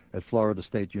science at Florida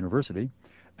State University,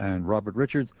 and Robert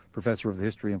Richards, professor of the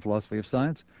history and philosophy of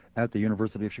science at the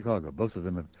University of Chicago. Both of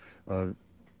them have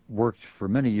worked for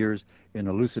many years in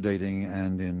elucidating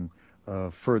and in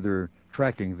further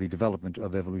tracking the development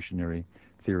of evolutionary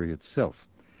theory itself.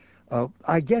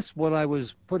 I guess what I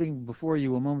was putting before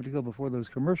you a moment ago before those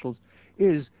commercials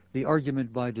is the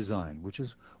argument by design, which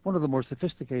is one of the more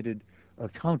sophisticated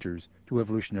counters to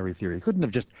evolutionary theory. It couldn't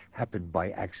have just happened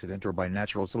by accident or by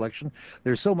natural selection.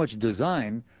 There's so much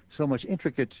design, so much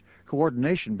intricate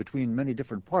coordination between many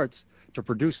different parts to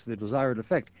produce the desired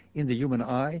effect in the human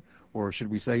eye, or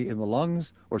should we say in the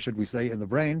lungs, or should we say in the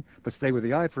brain, but stay with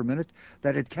the eye for a minute,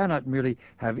 that it cannot merely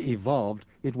have evolved.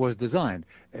 It was designed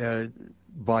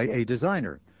by a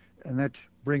designer. And that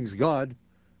brings God,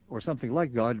 or something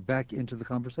like God, back into the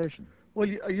conversation. Well,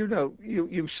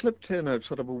 you slipped in a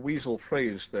sort of a weasel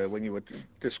phrase there when you were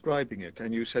describing it,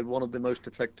 and you said one of the most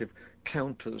effective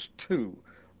counters to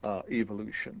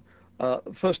evolution.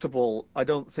 First of all, I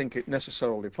don't think it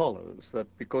necessarily follows that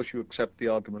because you accept the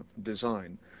argument from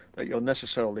design, that you're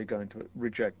necessarily going to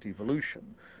reject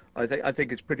evolution. I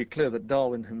think it's pretty clear that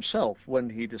Darwin himself, when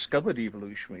he discovered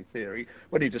evolutionary theory,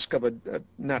 when he discovered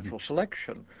natural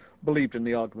selection, believed in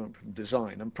the argument from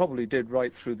design, and probably did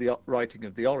right through the writing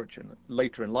of The Origin.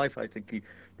 Later in life, I think he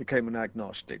became an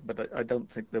agnostic, but I don't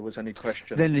think there was any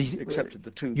question then he accepted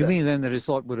the two. You mean then that his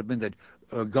thought would have been that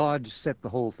God set the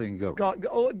whole thing going?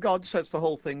 God sets the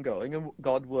whole thing going, and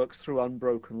God works through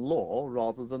unbroken law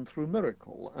rather than through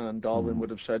miracle, and Darwin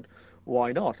would have said,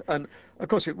 why not? And of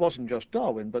course it wasn't just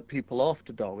Darwin, but people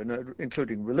after Darwin,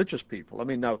 including religious people. I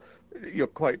mean, now, you're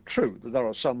quite true that there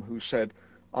are some who said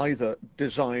either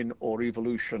design or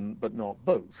evolution, but not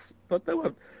both. But there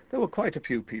were quite a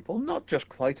few people, not just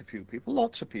quite a few people,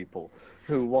 lots of people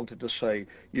who wanted to say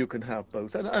you can have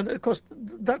both. And of course,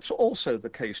 that's also the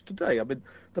case today. I mean,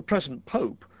 the present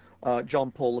Pope,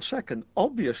 John Paul II,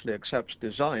 obviously accepts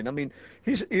design. I mean,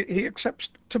 he accepts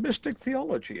Thomistic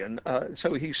theology, and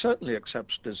so he certainly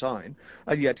accepts design,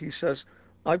 and yet he says,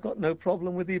 I've got no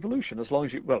problem with evolution as long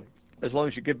as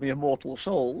you give me immortal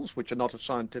souls, which are not a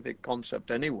scientific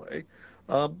concept anyway.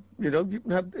 You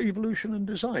can have evolution and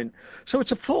design. So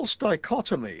it's a false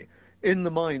dichotomy in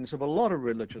the minds of a lot of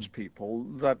religious people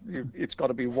that it's got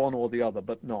to be one or the other,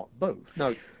 but not both.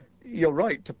 Now, you're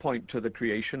right to point to the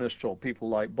creationists or people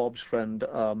like Bob's friend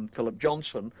Philip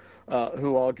Johnson,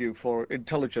 who argue for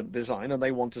intelligent design, and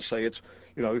they want to say it's,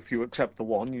 if you accept the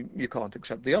one, you can't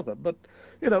accept the other. But,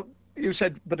 you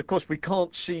said, but of course we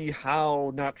can't see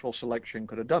how natural selection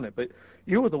could have done it. But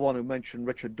you were the one who mentioned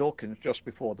Richard Dawkins just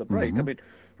before the break. I mean,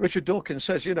 Richard Dawkins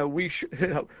says,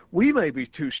 we may be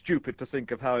too stupid to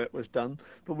think of how it was done,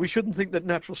 but we shouldn't think that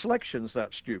natural selection's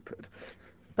that stupid.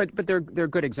 But they're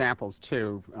good examples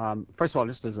too. First of all,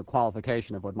 just as a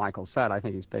qualification of what Michael said, I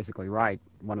think he's basically right.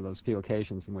 One of those few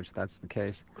occasions in which that's the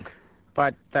case.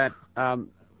 But that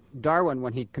Darwin,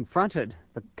 when he confronted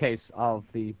the case of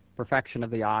the perfection of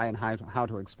the eye and how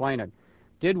to explain it,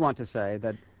 did want to say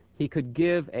that he could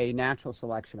give a natural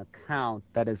selection account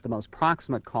that is the most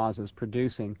proximate causes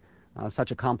producing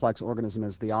such a complex organism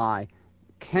as the eye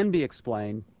can be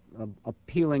explained,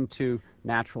 appealing to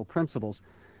natural principles.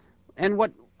 And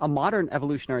what a modern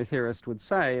evolutionary theorist would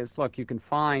say is, look, you can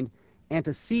find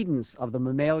antecedents of the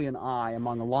mammalian eye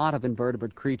among a lot of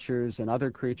invertebrate creatures and other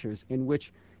creatures in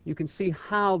which you can see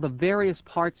how the various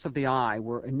parts of the eye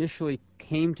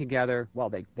came together.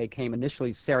 Well, they came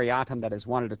initially seriatim, that is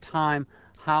one at a time,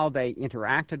 how they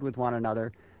interacted with one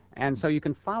another. And so you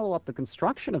can follow up the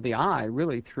construction of the eye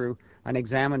really through an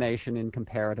examination in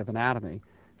comparative anatomy.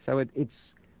 So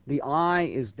the eye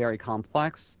is very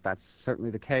complex, that's certainly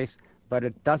the case, but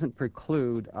it doesn't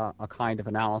preclude a kind of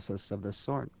analysis of this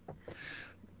sort.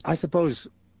 I suppose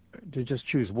to just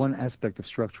choose one aspect of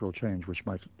structural change which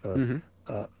might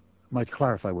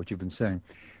clarify what you've been saying.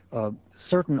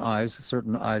 Certain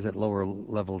eyes at lower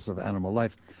levels of animal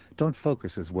life don't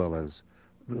focus as well as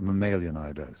the mammalian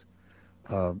eye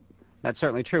does. That's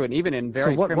certainly true, and even in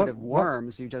very primitive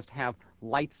worms, you just have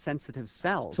light-sensitive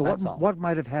cells. So what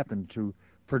might have happened to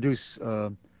produce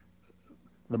the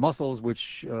muscles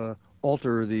which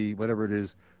alter the whatever it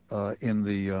is in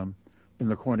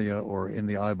the cornea or in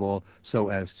the eyeball so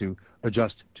as to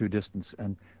adjust to distance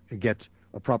and get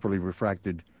a properly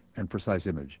refracted and precise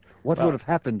image? What would have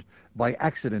happened by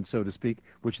accident, so to speak,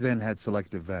 which then had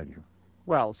selective value?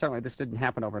 Well, certainly this didn't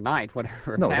happen overnight.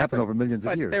 Whatever. No, it happened over millions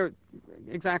of years.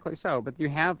 Exactly so. But you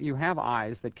have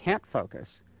eyes that can't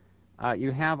focus.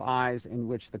 You have eyes in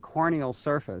which the corneal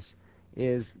surface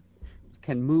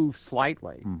can move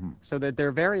slightly, so that there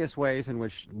are various ways in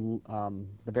which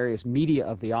the various media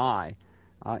of the eye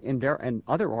and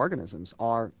other organisms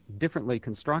are differently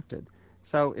constructed.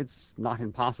 So it's not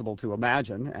impossible to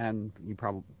imagine, and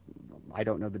I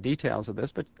don't know the details of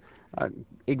this, but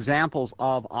examples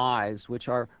of eyes which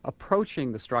are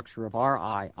approaching the structure of our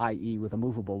eye, i.e. with a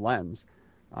movable lens.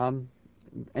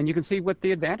 And you can see what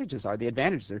the advantages are. The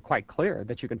advantages are quite clear,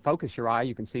 that you can focus your eye,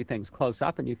 you can see things close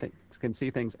up, and you can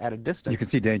see things at a distance. You can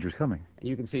see dangers coming.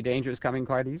 You can see dangers coming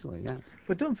quite easily, yes.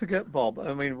 But don't forget, Bob,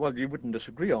 I mean, well, you wouldn't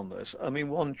disagree on this. I mean,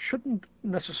 one shouldn't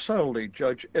necessarily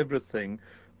judge everything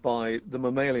by the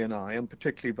mammalian eye, and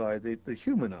particularly by the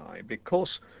human eye,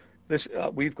 because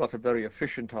we've got a very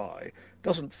efficient eye.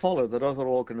 Doesn't follow that other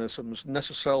organisms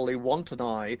necessarily want an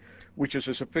eye which is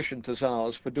as efficient as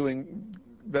ours for doing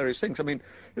various things. I mean,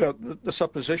 the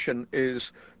supposition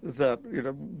is that,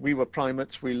 we were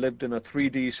primates, we lived in a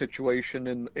 3D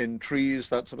situation in trees,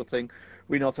 that sort of thing.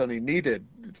 We not only needed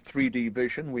 3D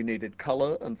vision, we needed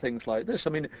color and things like this. I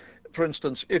mean, for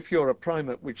instance, if you're a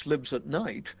primate which lives at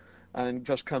night, and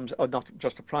just comes, or not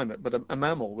just a primate, but a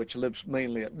mammal which lives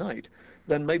mainly at night,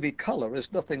 then maybe color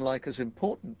is nothing like as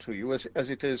important to you as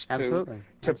it is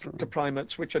to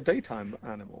primates which are daytime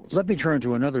animals. Let me turn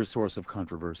to another source of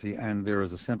controversy, and there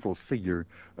is a central figure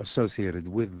associated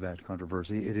with that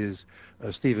controversy. It is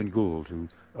Stephen Gould, who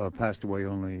passed away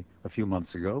only a few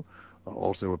months ago,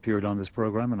 also appeared on this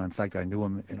program, and in fact I knew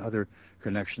him in other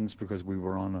connections because we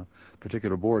were on a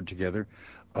particular board together.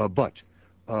 But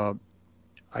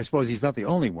I suppose he's not the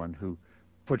only one who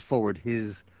put forward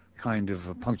his kind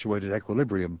of punctuated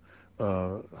equilibrium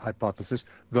hypothesis,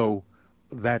 though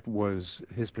that was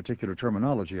his particular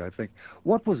terminology, I think.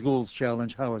 What was Gould's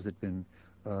challenge? How has it been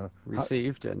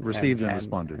received and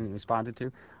responded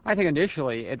to? I think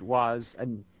initially it was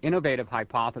an innovative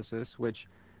hypothesis which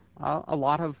a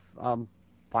lot of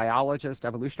biologists,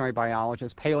 evolutionary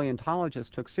biologists,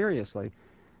 paleontologists took seriously.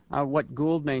 What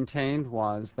Gould maintained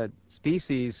was that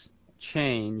species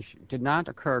change did not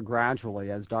occur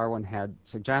gradually as Darwin had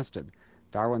suggested.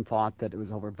 Darwin thought that it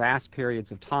was over vast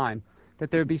periods of time that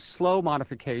there would be slow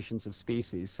modifications of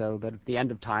species, so that at the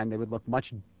end of time they would look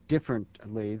much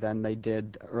differently than they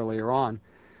did earlier on.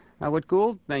 Now, what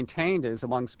Gould maintained is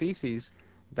among species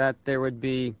that there would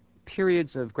be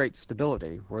periods of great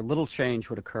stability where little change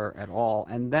would occur at all,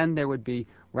 and then there would be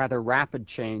rather rapid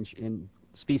change in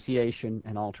speciation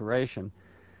and alteration.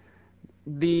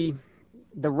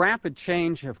 The rapid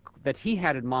change that he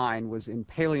had in mind was in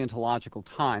paleontological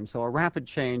time, so a rapid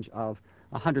change of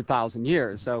 100,000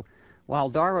 years. So while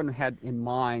Darwin had in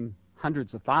mind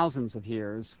hundreds of thousands of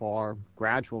years for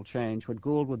gradual change, what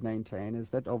Gould would maintain is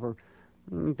that over,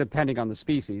 depending on the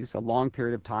species, a long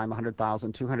period of time,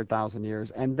 100,000, 200,000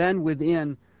 years, and then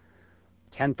within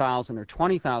 10,000 or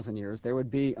 20,000 years, there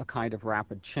would be a kind of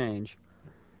rapid change.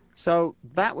 So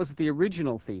that was the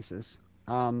original thesis.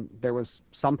 There was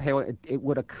some it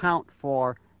would account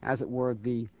for, as it were,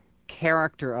 the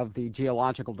character of the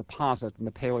geological deposit and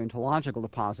the paleontological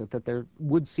deposit, that there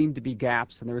would seem to be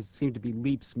gaps and there would seem to be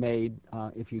leaps made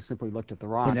if you simply looked at the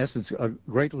rocks. In essence,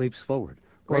 great leaps forward,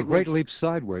 or great leaps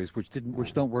sideways, which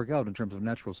don't work out in terms of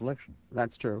natural selection.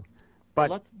 That's true. But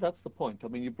well, that's the point. I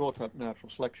mean, you brought up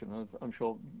natural selection. I'm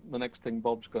sure the next thing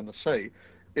Bob's going to say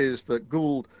is that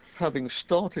Gould, having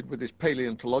started with his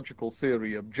paleontological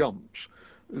theory of jumps,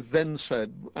 then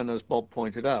said, and as Bob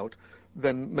pointed out,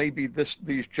 then maybe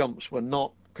these jumps were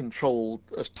not controlled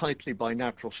as tightly by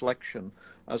natural selection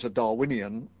as a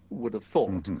Darwinian would have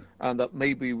thought, and that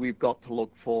maybe we've got to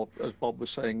look for, as Bob was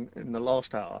saying in the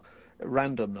last hour,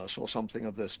 randomness or something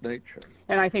of this nature.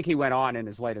 And I think he went on in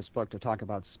his latest book to talk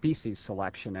about species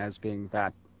selection as being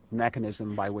that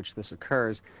mechanism by which this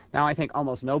occurs. Now, I think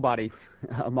almost nobody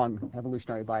among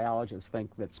evolutionary biologists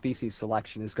think that species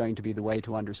selection is going to be the way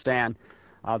to understand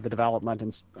the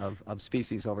development of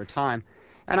species over time.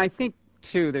 And I think,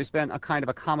 too, there's been a kind of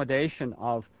accommodation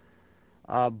of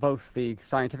both the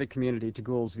scientific community to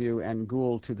Gould's view and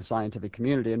Gould to the scientific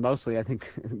community. And mostly, I think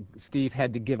Steve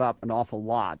had to give up an awful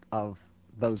lot of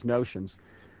those notions.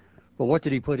 Well, what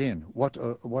did he put in?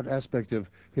 What aspect of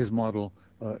his model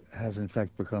has, in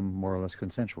fact, become more or less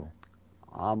consensual?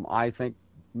 I think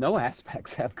no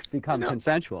aspects have become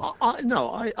consensual.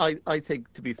 I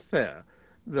think, to be fair,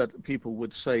 that people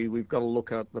would say we've got to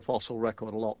look at the fossil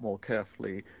record a lot more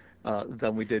carefully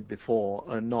than we did before,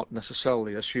 and not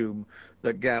necessarily assume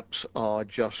that gaps are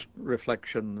just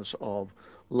reflections of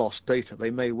lost data.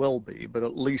 They may well be, but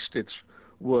at least it's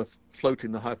worth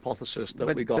floating the hypothesis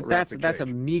that we got rapid change. That's a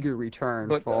meager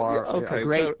return for a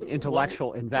great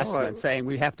intellectual investment, saying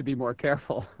we have to be more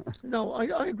careful. No,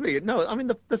 I agree. No, I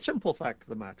mean, the simple fact of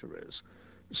the matter is,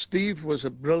 Steve was a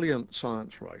brilliant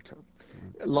science writer.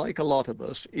 Like a lot of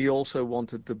us, he also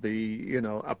wanted to be,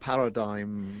 a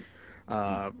paradigm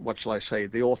what shall I say,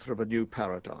 the author of a new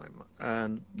paradigm.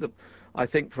 And I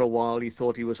think for a while he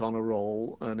thought he was on a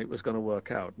roll and it was going to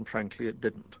work out, and frankly it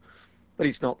didn't. But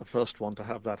he's not the first one to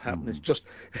have that happen. It's just,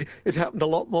 it happened a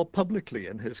lot more publicly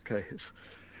in his case.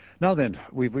 Now then,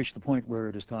 we've reached the point where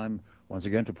it is time once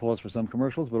again to pause for some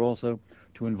commercials, but also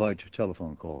to invite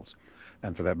telephone calls,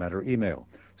 and for that matter, email.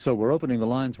 So we're opening the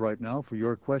lines right now for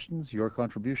your questions, your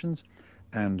contributions,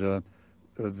 and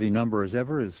the number as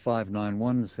ever is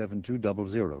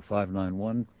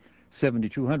 591-7200,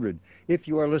 591-7200. If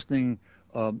you are listening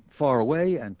far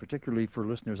away, and particularly for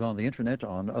listeners on the internet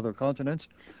on other continents,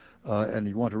 and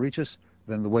you want to reach us,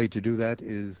 then the way to do that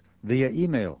is via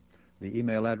email. The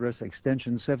email address,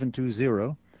 extension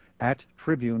 720 at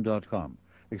tribune.com.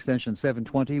 Extension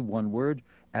 720, one word,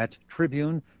 at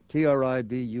tribune,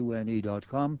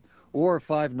 tribune.com, or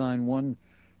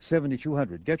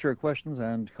 591-7200. Get your questions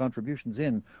and contributions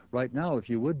in right now, if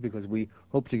you would, because we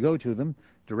hope to go to them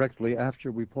directly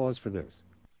after we pause for this.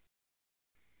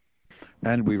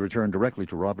 And we return directly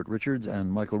to Robert Richards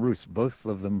and Michael Ruse, both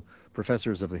of them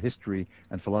professors of the history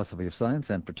and philosophy of science,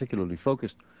 and particularly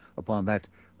focused upon that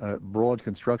broad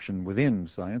construction within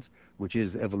science, which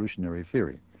is evolutionary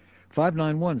theory.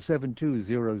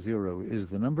 591-7200 is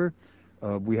the number.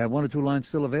 We have one or two lines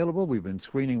still available. We've been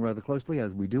screening rather closely,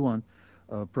 as we do on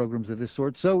programs of this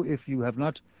sort. So if you have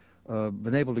not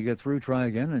been able to get through, try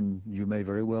again, and you may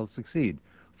very well succeed.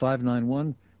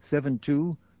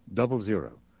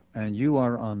 591-7200. And you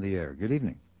are on the air. Good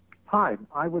evening. Hi.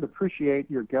 I would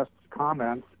appreciate your guest's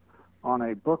comments on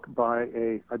a book by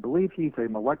I believe he's a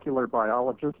molecular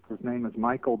biologist. His name is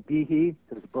Michael Behe.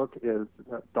 His book is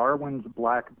Darwin's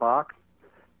Black Box.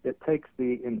 It takes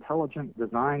the intelligent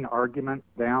design argument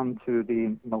down to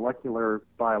the molecular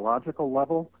biological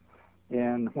level,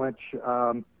 in which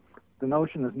the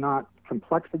notion is not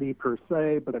complexity per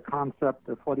se, but a concept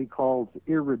of what he calls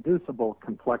irreducible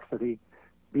complexity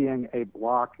being a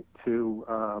block to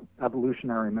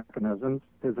evolutionary mechanisms.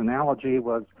 His analogy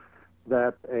was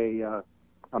that a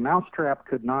mousetrap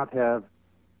could not have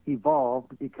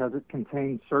evolved because it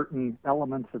contains certain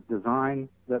elements of design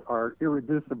that are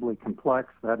irreducibly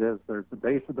complex. That is, there's the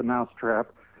base of the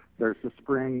mousetrap, there's the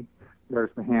spring,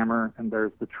 there's the hammer, and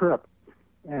there's the trip.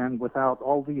 And without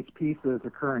all these pieces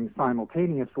occurring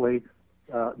simultaneously,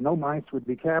 no mice would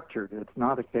be captured. It's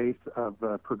not a case of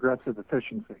progressive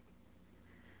efficiency.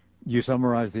 You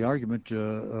summarized the argument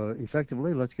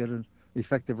effectively. Let's get an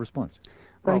effective response.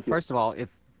 Well, first of all, if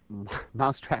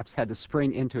mousetraps had to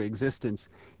spring into existence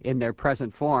in their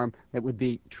present form, it would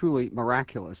be truly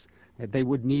miraculous. They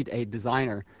would need a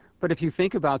designer. But if you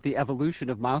think about the evolution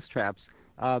of mousetraps,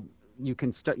 you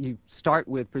start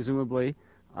with presumably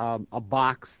a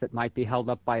box that might be held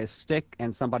up by a stick,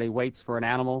 and somebody waits for an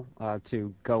animal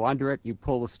to go under it. You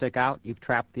pull the stick out, you've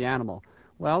trapped the animal.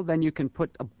 Well, then you can put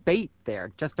a bait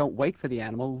there. Just don't wait for the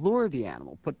animal. Lure the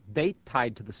animal. Put bait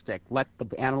tied to the stick. Let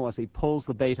the animal, as he pulls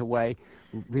the bait away,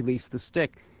 release the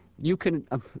stick. You can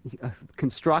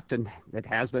construct, and it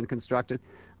has been constructed,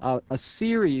 a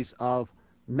series of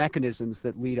mechanisms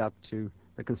that lead up to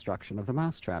the construction of the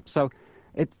mousetrap. So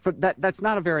that's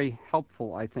not a very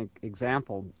helpful, I think,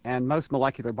 example. And most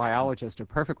molecular biologists are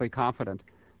perfectly confident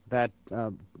that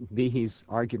Behe's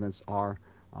arguments are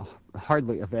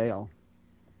hardly avail.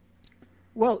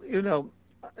 Well,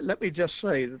 let me just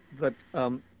say that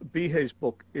Behe's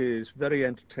book is very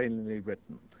entertainingly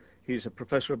written. He's a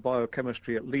professor of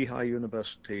biochemistry at Lehigh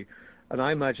University, and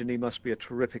I imagine he must be a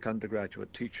terrific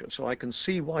undergraduate teacher. So I can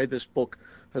see why this book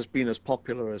has been as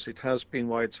popular as it has been,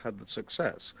 why it's had the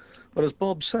success. But as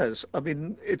Bob says, I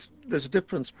mean, there's a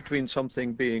difference between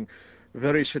something being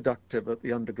very seductive at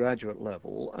the undergraduate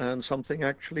level and something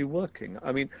actually working.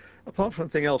 I mean, apart from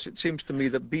anything else, it seems to me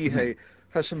that Behe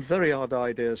has some very odd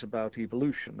ideas about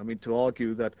evolution. I mean, to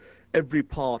argue that every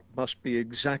part must be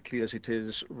exactly as it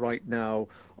is right now,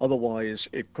 otherwise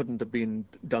it couldn't have been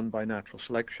done by natural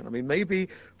selection. I mean, maybe,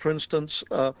 for instance,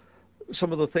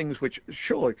 some of the things which,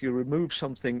 sure, if you remove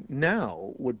something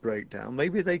now would break down,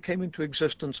 maybe they came into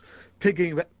existence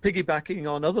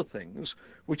piggybacking on other things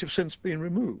which have since been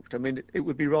removed. I mean, it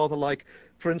would be rather like,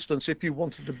 for instance, if you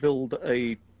wanted to build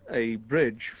a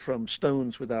bridge from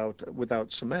stones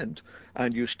without cement,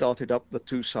 and you started up the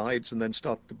two sides and then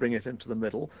started to bring it into the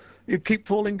middle, you'd keep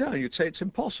falling down. You'd say it's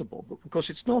impossible. But because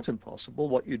it's not impossible,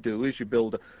 what you do is you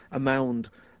build a mound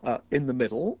in the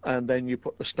middle, and then you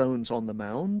put the stones on the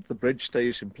mound. The bridge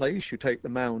stays in place. You take the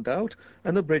mound out,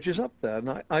 and the bridge is up there.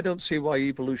 And I don't see why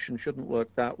evolution shouldn't work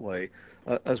that way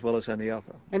as well as any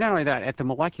other. And not only that, at the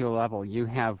molecular level, you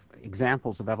have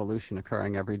examples of evolution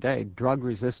occurring every day. Drug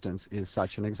resistance is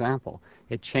such an example.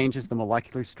 It changes the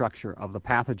molecular structure of the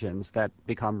pathogens that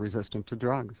become resistant to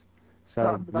drugs.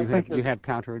 So you have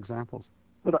counterexamples.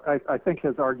 But I think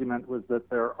his argument was that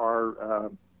there are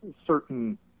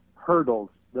certain hurdles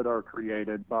that are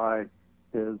created by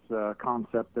his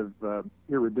concept of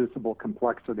irreducible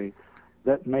complexity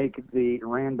that make the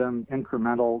random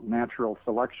incremental natural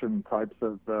selection types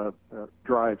of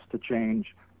drives to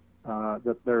change,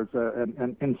 that there's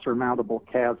an insurmountable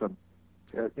chasm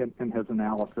in his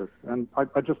analysis. And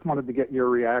I just wanted to get your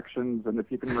reactions, and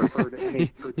if you can refer to any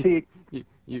critique.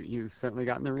 You've certainly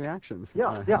gotten the reactions.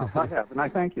 Yeah, I have, and I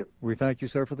thank you. We thank you,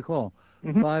 sir, for the call.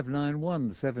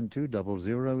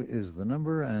 591-7200 is the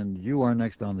number, and you are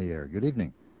next on the air. Good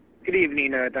evening. Good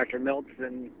evening, Dr. Miltz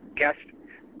and guest.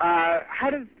 How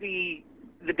does the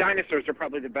dinosaurs are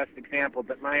probably the best example,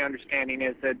 but my understanding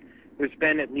is that there's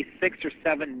been at least 6 or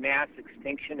 7 mass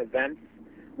extinction events,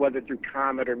 whether through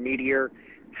comet or meteor.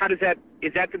 How does that,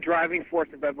 is that the driving force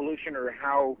of evolution, or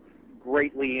how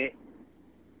greatly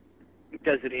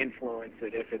does it influence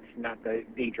it if it's not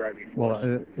the driving force?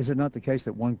 Well, is it not the case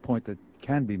that one point that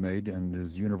can be made and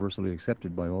is universally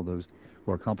accepted by all those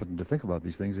who are competent to think about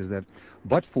these things is that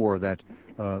but for that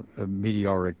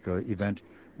meteoric event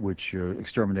which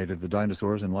exterminated the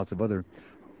dinosaurs and lots of other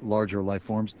larger life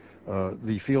forms,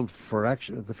 the field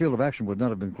of action would not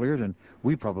have been cleared, and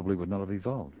we probably would not have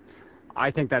evolved.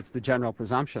 I think that's the general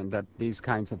presumption, that these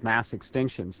kinds of mass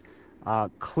extinctions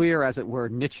clear, as it were,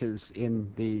 niches in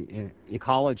the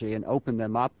ecology and open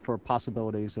them up for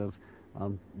possibilities of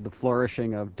the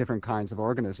flourishing of different kinds of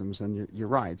organisms. And you're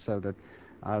right, so that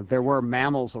there were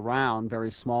mammals around,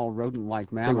 very small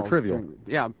rodent-like mammals. They were trivial.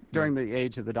 During the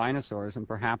age of the dinosaurs, and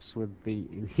perhaps with the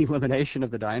elimination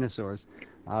of the dinosaurs,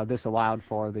 this allowed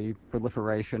for the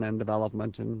proliferation and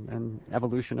development and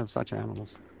evolution of such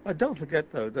animals. Don't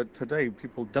forget, though, that today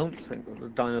people don't think that the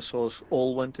dinosaurs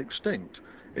all went extinct.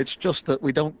 It's just that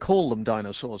we don't call them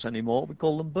dinosaurs anymore. We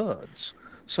call them birds.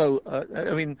 So,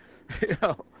 I mean,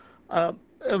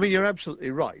 you're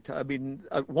absolutely right. I mean,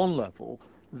 at one level,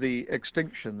 the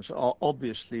extinctions are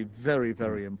obviously very,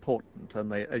 very important, and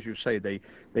they, as you say, they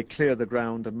clear the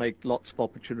ground and make lots of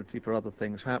opportunity for other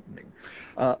things happening.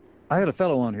 I had a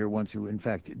fellow on here once who, in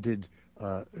fact,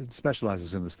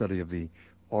 specializes in the study of the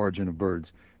origin of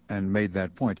birds and made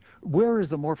that point. Where is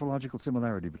the morphological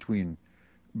similarity between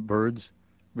birds,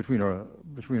 between a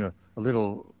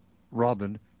little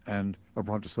robin and a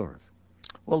brontosaurus?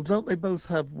 Well, don't they both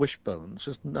have wishbones?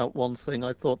 Isn't that one thing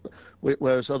I thought,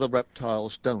 whereas other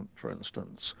reptiles don't, for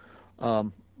instance?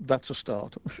 That's a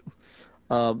start.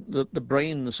 The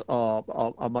brains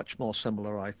are much more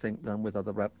similar, I think, than with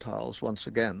other reptiles, once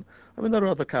again. I mean, there are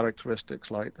other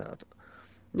characteristics like that.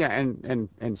 Yeah,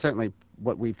 and certainly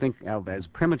what we think of as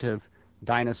primitive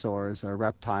dinosaurs or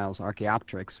reptiles,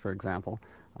 Archaeopteryx, for example,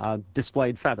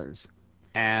 displayed feathers.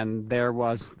 And there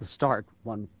was the start,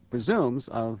 one presumes,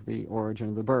 of the origin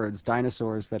of the birds,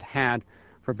 dinosaurs that had,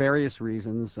 for various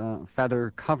reasons,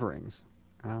 feather coverings.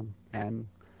 And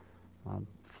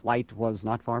flight was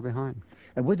not far behind.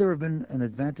 And would there have been an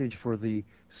advantage for the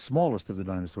smallest of the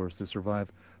dinosaurs to survive,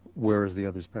 whereas the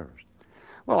others perished?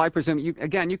 Well, I presume,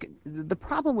 the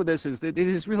problem with this is that it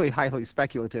is really highly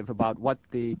speculative about what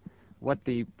the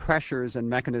pressures and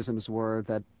mechanisms were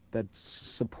that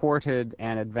supported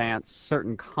and advanced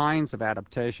certain kinds of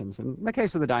adaptations. In the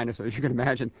case of the dinosaurs, you can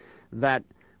imagine that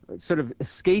sort of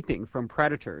escaping from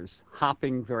predators,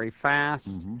 hopping very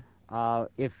fast.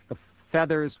 If the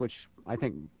feathers, which I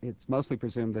think it's mostly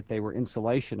presumed that they were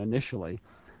insulation initially,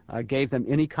 gave them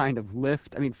any kind of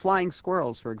lift. I mean, flying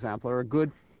squirrels, for example, are a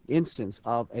good instance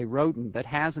of a rodent that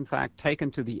has, in fact,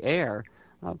 taken to the air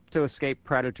to escape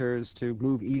predators, to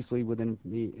move easily within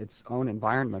its own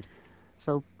environment.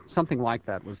 So something like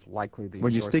that was likely the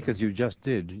When you source speak of it. as you just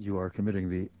did, you are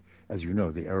committing as you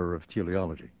know, the error of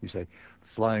teleology. You say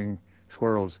flying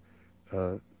squirrels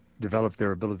developed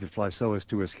their ability to fly so as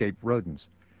to escape rodents.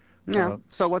 Yeah,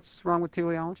 so what's wrong with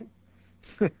teleology?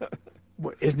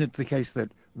 Isn't it the case that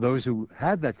those who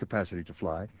had that capacity to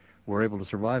fly were able to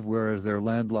survive, whereas their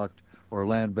landlocked or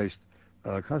land-based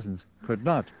cousins could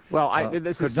not? Well,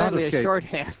 this is certainly a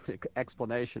shorthand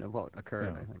explanation of what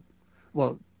occurred, I think.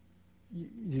 Well,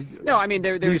 no, I mean,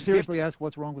 do you seriously ask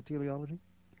what's wrong with teleology?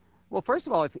 Well, first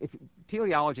of all, if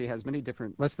teleology has many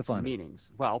different Let's define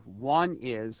meanings. Well, one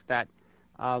is that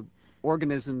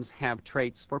organisms have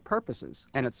traits for purposes,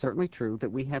 and it's certainly true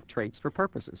that we have traits for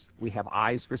purposes. We have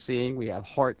eyes for seeing, we have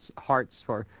hearts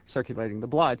for circulating the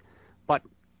blood, but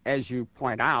as you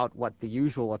point out, what the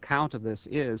usual account of this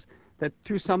is that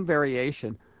through some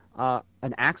variation,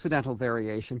 an accidental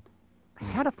variation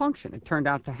had a function. It turned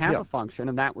out to have a function,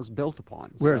 and that was built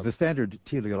upon. Whereas the standard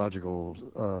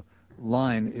teleological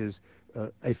line is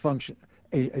a function,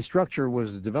 a structure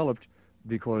was developed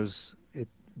because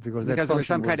there was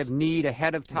some kind of need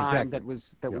ahead of time that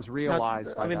was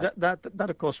realized. I mean, that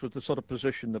of course was the sort of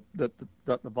position that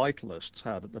the vitalists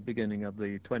had at the beginning of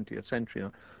the 20th century.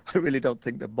 I really don't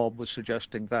think that Bob was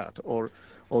suggesting that, or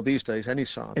these days any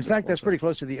science. In fact, that's pretty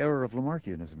close to the error of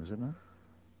Lamarckianism, is it not?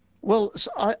 Well,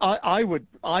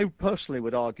 I personally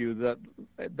would argue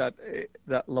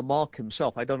that Lamarck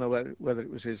himself, I don't know whether it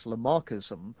was his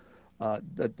Lamarckism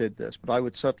that did this, but I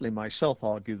would certainly myself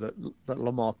argue that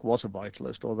Lamarck was a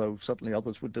vitalist, although certainly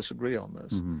others would disagree on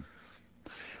this. Mm-hmm.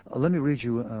 Let me read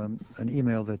you an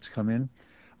email that's come in.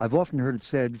 I've often heard it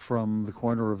said from the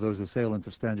corner of those assailants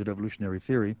of standard evolutionary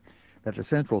theory that the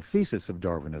central thesis of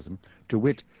Darwinism, to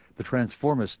wit, the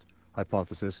transformist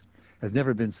hypothesis, has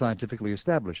never been scientifically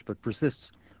established, but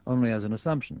persists only as an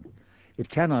assumption. It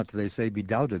cannot, they say, be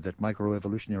doubted that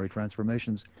microevolutionary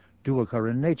transformations do occur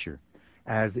in nature,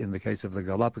 as in the case of the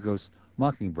Galapagos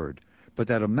mockingbird, but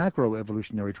that a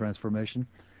macroevolutionary transformation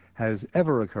has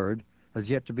ever occurred has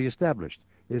yet to be established.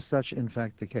 Is such, in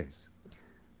fact, the case?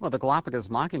 Well, the Galapagos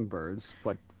mockingbirds,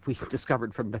 what we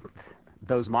discovered from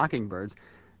those mockingbirds,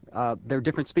 they're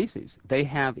different species. They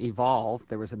have evolved.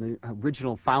 There was an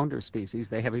original founder species.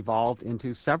 They have evolved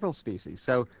into several species.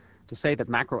 So to say that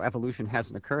macroevolution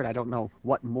hasn't occurred, I don't know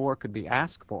what more could be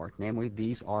asked for. Namely,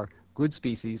 these are good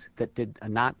species that did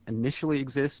not initially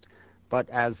exist, but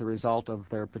as the result of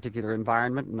their particular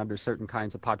environment and under certain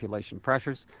kinds of population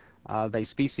pressures, they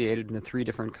speciated into 3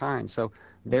 different kinds. So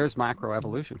there's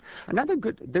macroevolution. Another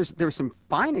there's some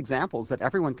fine examples that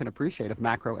everyone can appreciate of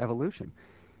macroevolution.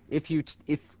 If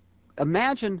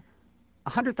imagine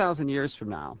 100,000 years from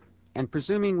now, and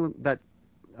presuming that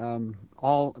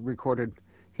all recorded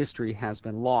history has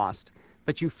been lost,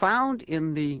 but you found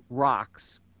in the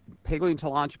rocks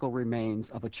paleontological remains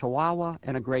of a Chihuahua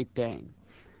and a Great Dane.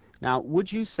 Now, would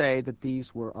you say that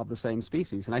these were of the same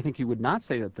species? And I think you would not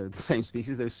say that they're the same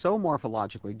species. They're so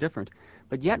morphologically different.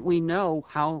 But yet we know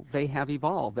how they have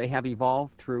evolved. They have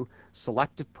evolved through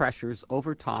selective pressures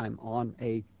over time on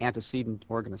an antecedent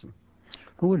organism.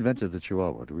 Who invented the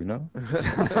Chihuahua? Do we know?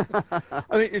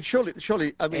 I mean, surely.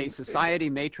 I mean, a society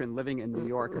matron living in New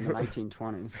York in the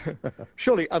 1920s.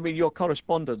 Surely, I mean, your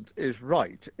correspondent is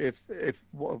right if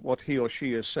what he or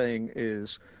she is saying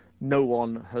is no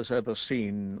one has ever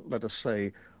seen, let us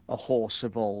say, a horse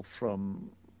evolve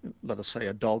from, let us say,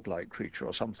 a dog-like creature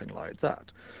or something like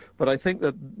that. But I think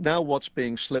that now what's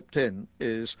being slipped in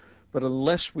is that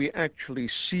unless we actually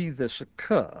see this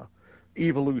occur,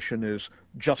 evolution is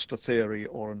just a theory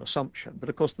or an assumption. But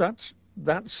of course, that's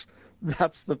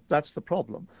the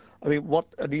problem. I mean, what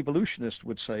an evolutionist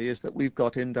would say is that we've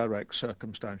got indirect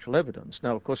circumstantial evidence.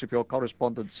 Now, of course, if your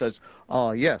correspondent says,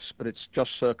 yes, but it's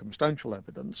just circumstantial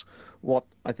evidence, what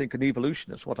I think an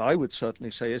evolutionist, what I would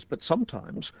certainly say is, but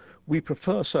sometimes we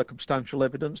prefer circumstantial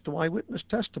evidence to eyewitness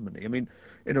testimony. I mean,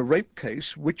 in a rape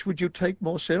case, which would you take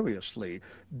more seriously,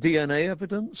 DNA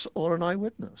evidence or an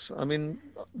eyewitness? I mean,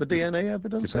 the DNA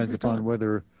evidence depends upon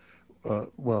whether,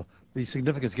 well, the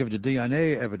significance given to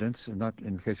DNA evidence, not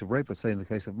in the case of rape, but say in the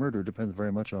case of murder, depends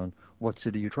very much on what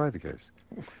city you try the case.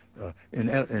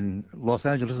 In Los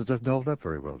Angeles, it doesn't hold up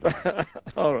very well.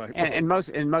 All right. And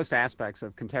in most aspects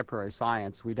of contemporary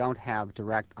science, we don't have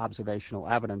direct observational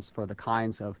evidence for the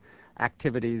kinds of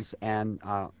activities and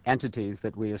entities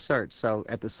that we assert. So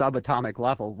at the subatomic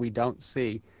level, we don't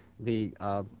see the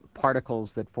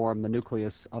particles that form the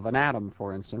nucleus of an atom,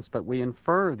 for instance, but we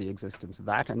infer the existence of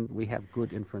that, and we have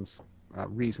good inference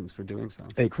reasons for doing so.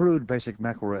 A crude, basic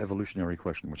macroevolutionary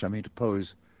question, which I mean to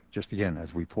pose just again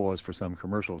as we pause for some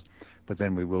commercials, but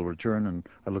then we will return, and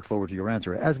I look forward to your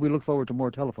answer. As we look forward to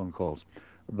more telephone calls,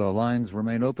 the lines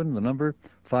remain open. The number,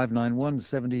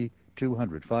 591-7200,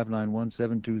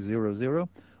 591-7200.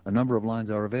 A number of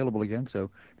lines are available again, so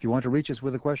if you want to reach us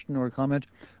with a question or a comment,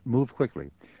 move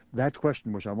quickly. That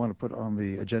question, which I want to put on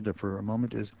the agenda for a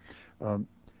moment, is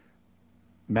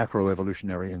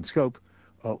macroevolutionary in scope.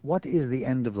 What is the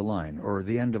end of the line, or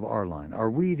the end of our line?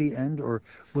 Are we the end, or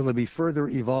will there be further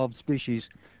evolved species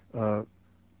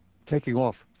taking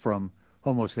off from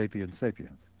Homo sapiens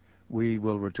sapiens? We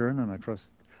will return, and I trust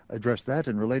address that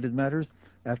and related matters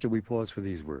after we pause for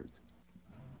these words.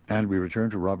 And we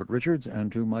return to Robert Richards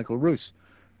and to Michael Ruse.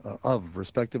 of,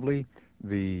 respectively,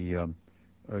 the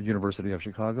University of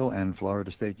Chicago and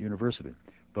Florida State University,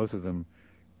 both of them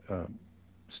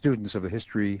students of the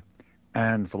history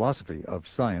and philosophy of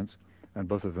science, and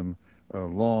both of them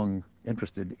long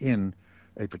interested in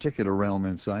a particular realm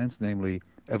in science, namely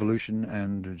evolution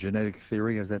and genetic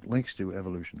theory as that links to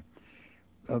evolution.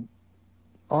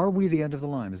 Are we the end of the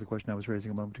line, is the question I was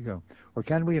raising a moment ago? Or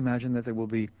can we imagine that there will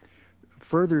be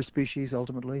further species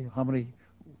ultimately? How many,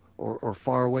 or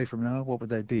far away from now, what would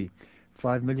that be?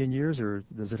 5 million years, or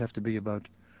does it have to be about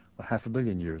 500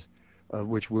 million years,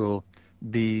 which will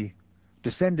be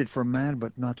descended from man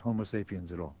but not Homo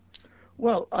sapiens at all?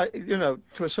 Well,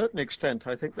 to a certain extent,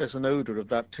 I think there's an odor of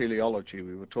that teleology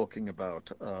we were talking about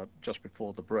just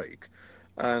before the break.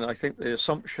 And I think the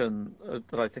assumption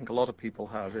that I think a lot of people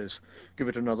have is give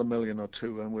it another million or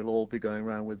two and we'll all be going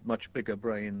around with much bigger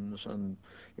brains and,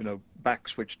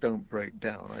 backs which don't break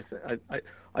down.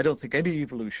 I don't think any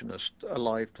evolutionist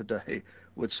alive today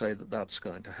would say that that's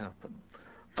going to happen.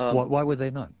 Why would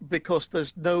they not? Because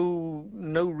there's no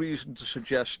reason to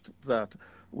suggest that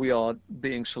we are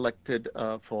being selected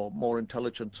for more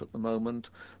intelligence at the moment.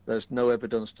 There's no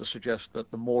evidence to suggest that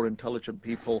the more intelligent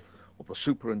people or the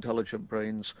super intelligent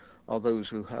brains are those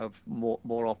who have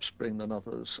more offspring than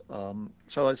others.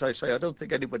 So as I say, I don't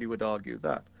think anybody would argue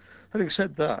that. Having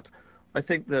said that, I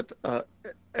think that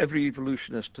every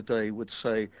evolutionist today would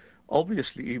say,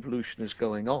 obviously evolution is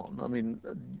going on. I mean,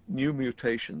 new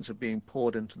mutations are being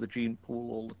poured into the gene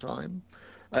pool all the time.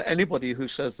 Anybody who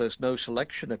says there's no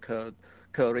selection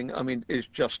occurring, is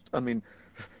just,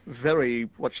 very,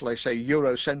 what shall I say,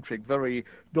 Eurocentric, very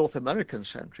North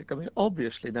American-centric.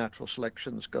 Obviously natural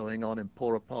selection is going on in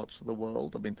poorer parts of the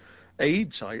world.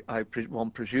 AIDS,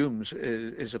 one presumes,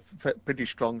 is a pretty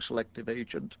strong selective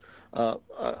agent,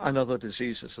 and other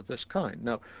diseases of this kind.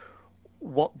 Now,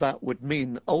 what that would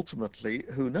mean ultimately,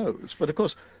 who knows? But of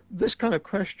course, this kind of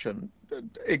question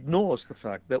ignores the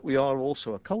fact that we are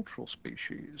also a cultural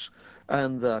species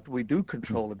and that we do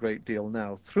control a great deal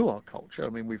now through our culture.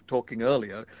 We were talking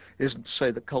earlier, isn't to say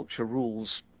that culture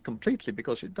rules completely,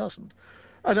 because it doesn't.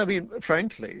 And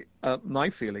frankly,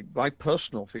 my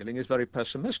personal feeling is very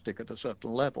pessimistic at a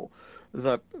certain level,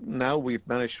 that now we've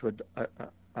managed to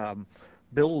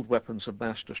build weapons of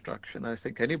mass destruction. I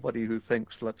think anybody who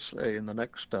thinks, let's say, in the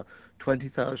next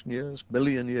 20,000 years,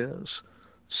 million years,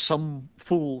 some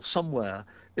fool somewhere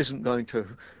isn't going to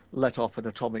let off an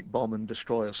atomic bomb and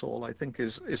destroy us all, I think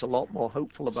is a lot more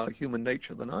hopeful about human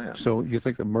nature than I am. So you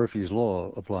think that Murphy's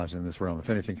Law applies in this realm? If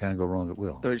anything can go wrong, it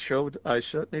will. I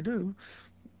certainly do.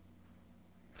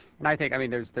 And I think,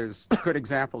 there's good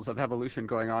examples of evolution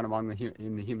going on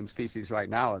in the human species right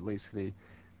now, at least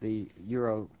the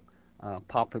Euro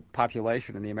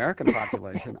population and the American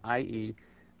population, i.e.,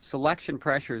 selection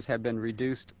pressures have been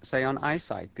reduced, say, on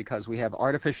eyesight, because we have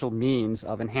artificial means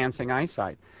of enhancing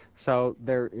eyesight. So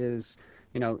there is,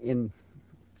 in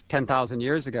 10,000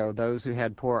 years ago, those who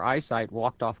had poor eyesight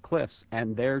walked off cliffs,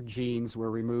 and their genes were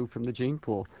removed from the gene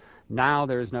pool. Now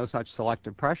there is no such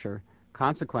selective pressure.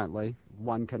 Consequently,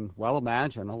 one can well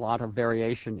imagine a lot of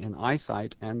variation in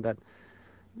eyesight, and that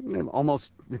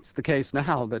almost it's the case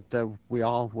now that we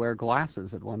all wear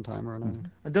glasses at one time or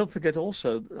another. And don't forget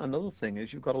also, another thing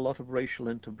is you've got a lot of racial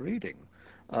interbreeding.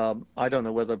 I don't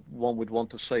know whether one would want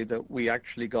to say that we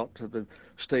actually got to the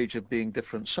stage of being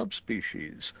different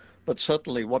subspecies, but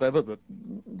certainly whatever the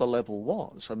level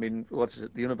was. What is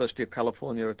it? The University of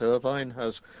California at Irvine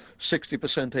has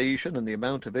 60% Asian, and the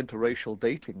amount of interracial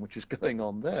dating which is going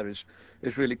on there is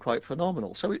really quite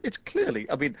phenomenal. So it's clearly,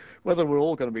 whether we're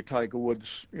all going to be Tiger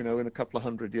Woods, in a couple of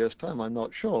 100 years' time, I'm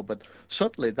not sure, but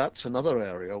certainly that's another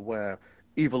area where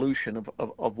evolution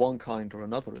of one kind or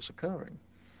another is occurring.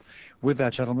 With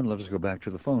that, gentlemen, let us go back to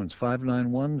the phones.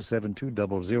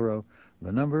 591-7200,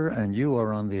 the number, and you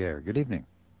are on the air. Good evening.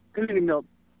 Good evening, Milt.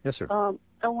 Yes, sir.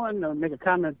 I wanted to make a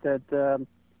comment that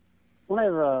when I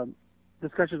have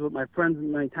discussions with my friends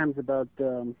many times about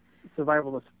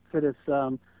survival of the fittest,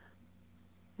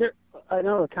 I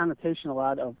know the connotation a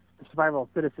lot of the survival of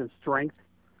the fittest is strength,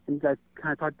 and you guys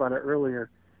kind of talked about it earlier,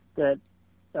 that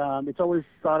it's always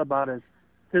thought about as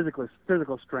physical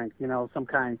strength, some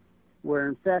kind, where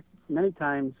in fact many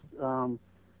times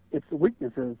it's the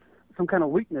weaknesses, some kind of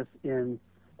weakness in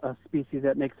a species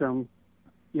that makes them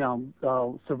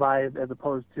survive as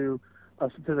opposed to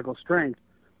physical strength.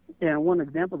 And one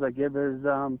example I give is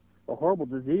a horrible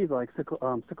disease like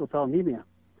sickle cell anemia,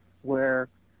 where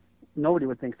nobody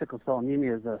would think sickle cell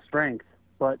anemia is a strength,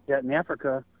 but yet in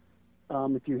Africa,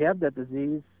 if you have that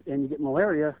disease and you get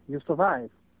malaria, you survive.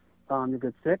 You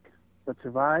get sick, but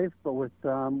survive, but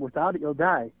without it, you'll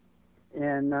die.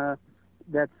 And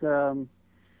that's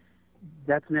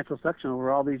that's natural selection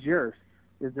over all these years.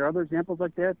 Is there other examples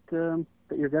like that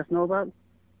that your guests know about?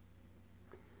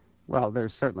 Well,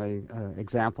 there's certainly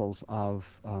examples of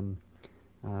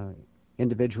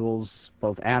individuals,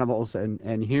 both animals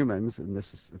and humans, and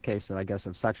this is a case, I guess,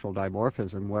 of sexual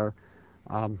dimorphism, where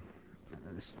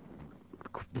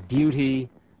beauty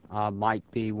might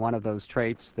be one of those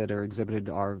traits that are exhibited,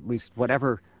 or at least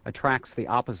whatever attracts the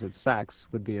opposite sex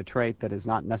would be a trait that is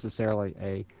not necessarily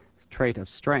a trait of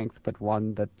strength, but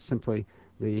one that simply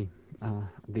the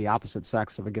opposite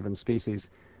sex of a given species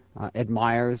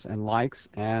admires and likes,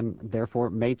 and therefore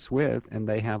mates with, and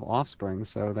they have offspring.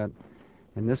 So that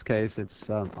in this case, it's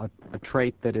a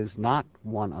trait that is not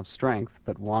one of strength,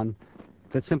 but one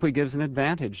that simply gives an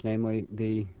advantage, namely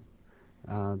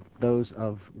those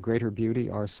of greater beauty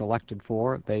are selected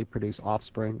for. They produce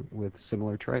offspring with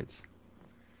similar traits.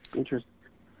 Interesting.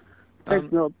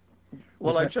 Thanks, Milt.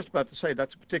 Well, I was just about to say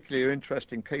that's a particularly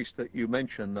interesting case that you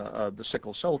mentioned, the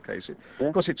sickle cell case.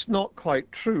 Of course, it's not quite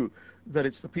true that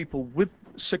it's the people with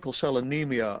sickle cell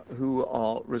anemia who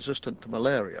are resistant to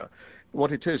malaria.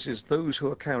 What it is those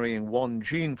who are carrying one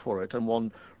gene for it and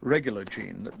one regular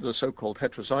gene, the so-called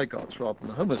heterozygotes rather than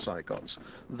the homozygotes.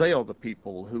 They are the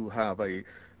people who have a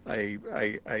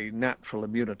natural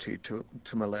immunity to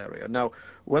malaria. Now,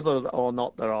 whether or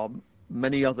not there are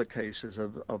many other cases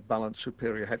of balanced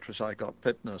superior heterozygote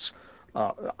fitness,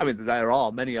 I mean, there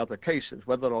are many other cases.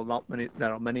 Whether or not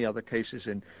there are many other cases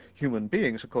in human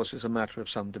beings, of course, is a matter of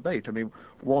some debate. I mean,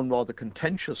 one rather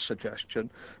contentious suggestion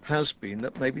has been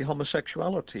that maybe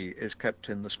homosexuality is kept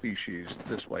in the species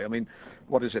this way. I mean,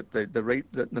 what is it? The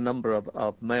rate, the number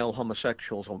of male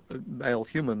homosexuals or male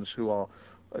humans who are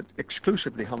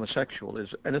exclusively homosexual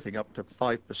is anything up to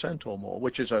 5% or more,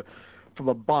 which is from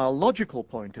a biological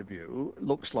point of view,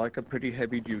 looks like a pretty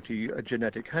heavy-duty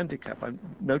genetic handicap.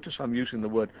 Notice I'm using the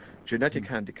word genetic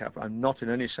handicap. I'm not in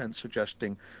any sense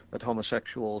suggesting that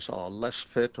homosexuals are less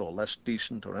fit or less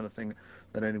decent or anything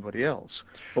than anybody else.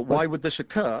 But why would this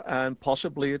occur? And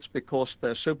possibly it's because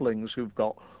their siblings who've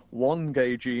got one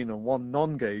gay gene and one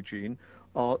non-gay gene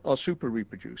are super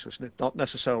reproducers, and not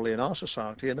necessarily in our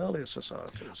society, in earlier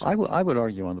societies. I would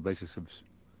argue on the basis of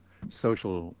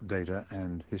social data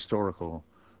and historical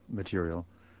material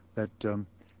that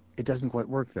it doesn't quite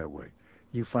work that way.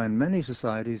 You find many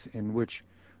societies in which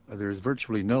there is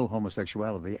virtually no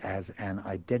homosexuality as an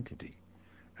identity,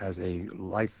 as a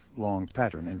lifelong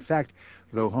pattern. In fact,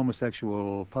 though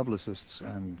homosexual publicists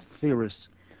and theorists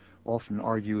often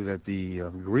argue that the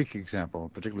Greek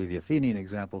example, particularly the Athenian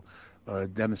example,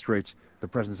 demonstrates the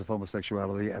presence of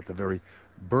homosexuality at the very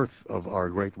birth of our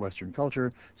great Western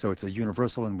culture, so it's a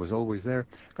universal and was always there.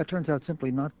 That turns out simply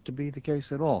not to be the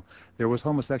case at all. There was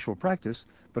homosexual practice,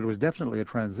 but it was definitely a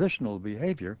transitional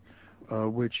behavior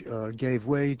which gave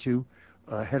way to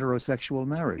heterosexual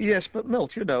marriage. Yes, but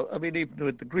Milt, you know, I mean, even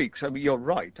with the Greeks, I mean, you're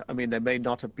right. I mean, there may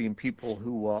not have been people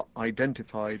who were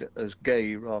identified as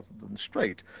gay rather than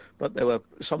straight, but there were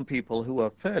some people who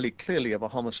were fairly clearly of a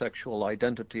homosexual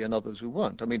identity and others who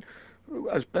weren't. I mean,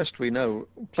 as best we know,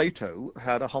 Plato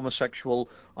had a homosexual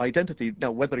identity.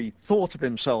 Now, whether he thought of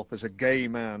himself as a gay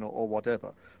man or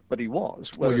whatever, but he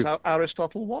was, whereas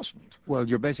Aristotle wasn't. Well,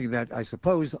 you're basing that, I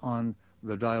suppose, on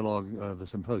the dialogue of the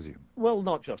Symposium. Well,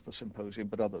 not just the Symposium,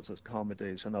 but others, as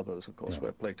Charmides and others, of course,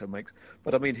 where Plato makes.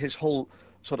 But I mean, his whole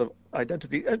sort of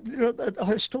identity. You know, a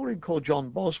historian called John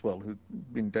Boswell, who's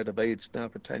been dead of AIDS now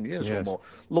for 10 years or more,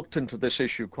 looked into this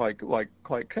issue quite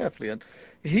carefully, and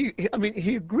he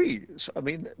he agrees. I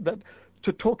mean, that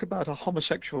to talk about a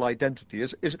homosexual identity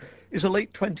is a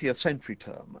late 20th century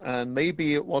term, and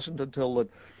maybe it wasn't until the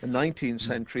 19th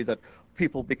century that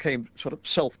people became sort of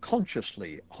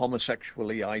self-consciously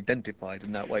homosexually identified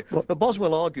in that way. But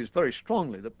Boswell argues very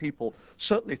strongly that people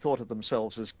certainly thought of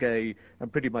themselves as gay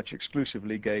and pretty much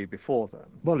exclusively gay before then.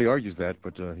 Well, he argues that,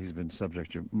 but he's been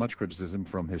subject to much criticism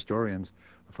from historians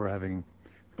for having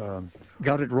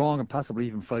got it wrong and possibly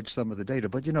even fudged some of the data.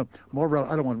 But, you know,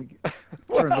 I don't want to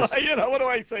turn this... You know, what do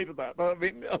I say to that? I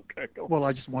mean, okay, go on. Well,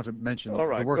 I just want to mention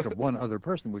the work of one other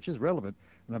person, which is relevant,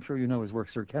 and I'm sure you know his work,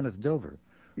 Sir Kenneth Dover.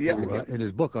 Who, in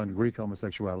his book on Greek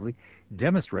homosexuality,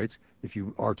 demonstrates, if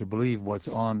you are to believe what's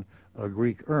on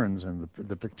Greek urns and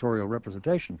the pictorial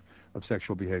representation of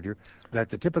sexual behavior, that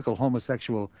the typical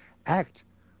homosexual act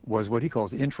was what he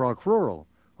calls intracrural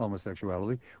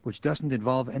homosexuality, which doesn't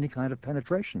involve any kind of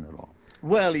penetration at all.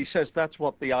 Well, he says that's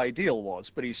what the ideal was,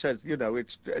 but he says, you know,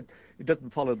 it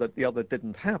doesn't follow that the other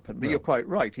didn't happen. But you're quite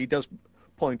right. He does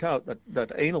point out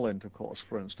that anal intercourse,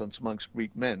 for instance, amongst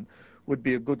Greek men would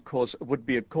be a good cause, would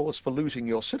be a cause for losing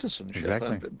your citizenship Exactly.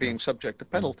 and being subject to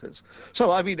penalties.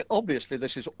 So, I mean, obviously,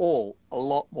 this is all a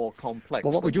lot more complex.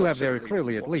 Well, what we than do just have there simply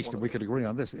clearly, at one least, of and we them. could agree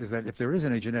on this, is that if there is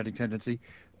any genetic tendency,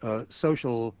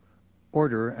 social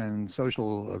order and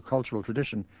social cultural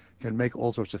tradition can make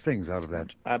all sorts of things out of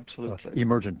that Absolutely.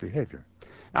 emergent behavior.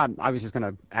 I was just going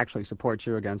to actually support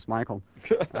you against Michael.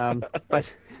 But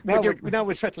now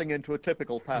we're settling into a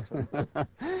typical pattern.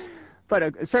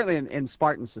 But certainly in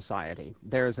Spartan society,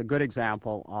 there is a good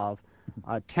example of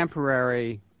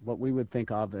temporary, what we would think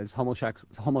of as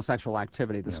homosexual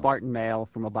activity. The Spartan male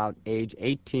from about age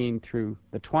 18 through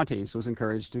the 20s was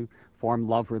encouraged to form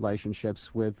love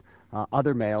relationships with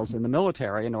other males in the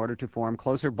military in order to form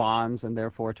closer bonds and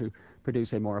therefore to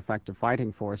produce a more effective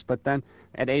fighting force. But then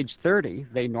at age 30,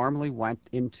 they normally went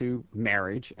into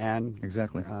marriage, and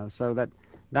Exactly. So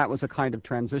that was a kind of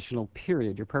transitional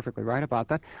period. You're perfectly right about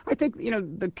that. I think,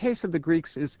 the case of the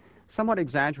Greeks is somewhat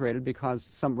exaggerated because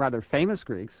some rather famous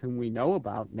Greeks whom we know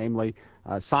about, namely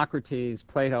Socrates,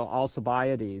 Plato,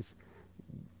 Alcibiades,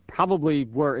 probably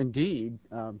were indeed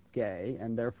gay,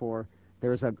 and therefore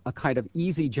there's a kind of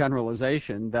easy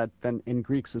generalization that then in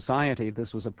Greek society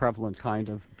this was a prevalent kind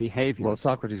of behavior. Well,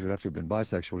 Socrates would have to have been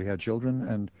bisexual. He had children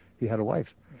and he had a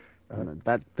wife.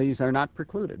 That these are not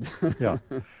precluded. Yeah.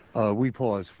 We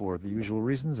pause for the usual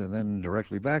reasons and then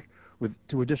directly back with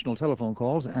 2 additional telephone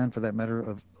calls and, for that matter,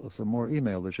 of some more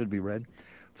email that should be read.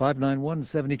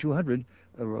 591-7200,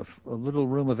 a little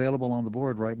room available on the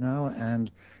board right now,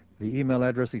 and the email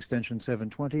address extension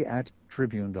 720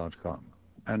 @tribune.com.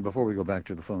 And before we go back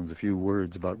to the phones, a few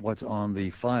words about what's on the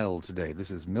file today.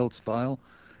 This is Milt's file,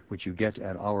 which you get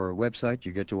at our website.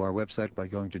 You get to our website by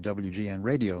going to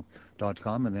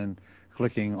wgnradio.com and then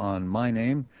clicking on my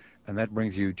name, and that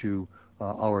brings you to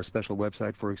our special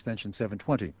website for extension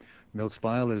 720. Milt's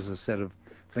file is a set of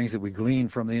things that we glean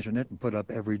from the internet and put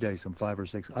up every day, some 5 or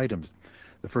 6 items.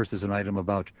 The first is an item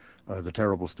about the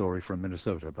terrible story from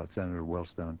Minnesota about Senator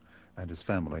Wellstone and his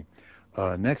family.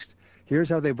 Next, here's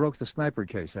how they broke the sniper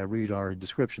case. I read our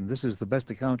description. This is the best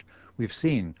account we've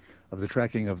seen of the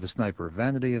tracking of the sniper.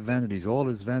 Vanity of vanities, all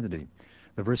is vanity.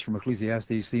 The verse from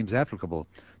Ecclesiastes seems applicable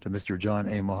to Mr. John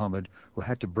A. Muhammad, who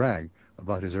had to brag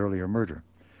about his earlier murder.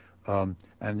 And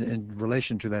in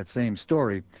relation to that same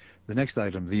story, the next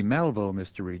item, the Malvo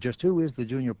mystery. Just who is the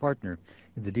junior partner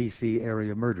in the D.C.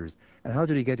 area murders? And how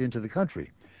did he get into the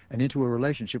country and into a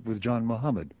relationship with John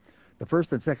Muhammad? The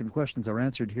first and second questions are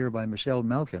answered here by Michelle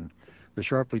Malkin, the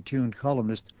sharply tuned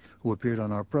columnist who appeared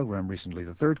on our program recently.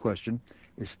 The third question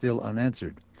is still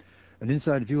unanswered. An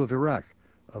inside view of Iraq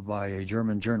by a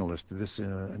German journalist. This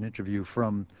an interview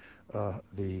from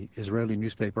the Israeli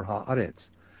newspaper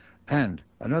Haaretz. And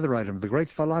another item, the great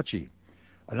Falaci,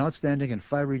 an outstanding and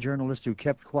fiery journalist who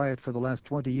kept quiet for the last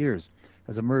 20 years,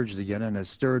 has emerged again and has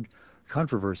stirred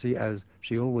controversy as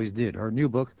she always did. Her new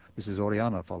book, this is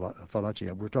Oriana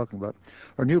Falaci we're talking about,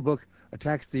 her new book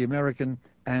attacks the American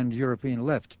and European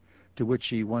left, to which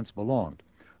she once belonged,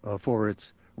 for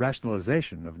its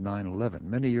rationalization of 9/11.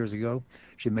 Many years ago,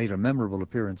 she made a memorable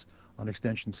appearance on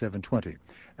Extension 720.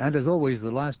 And as always,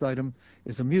 the last item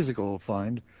is a musical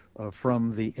find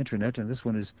from the internet, and this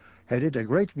one is headed A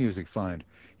Great Music Find.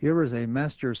 Here is a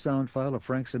master sound file of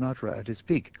Frank Sinatra at his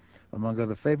peak. Among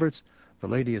other favorites, The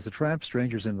Lady is a Tramp,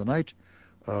 Strangers in the Night,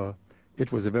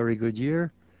 It Was a Very Good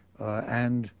Year,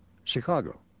 and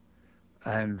Chicago.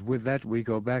 And with that, we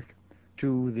go back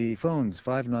to the phones.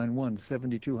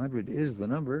 591-7200 is the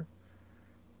number.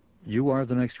 You are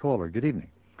the next caller. Good evening.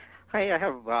 Hi, I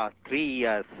have 3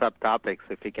 subtopics,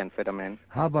 if we can fit them in.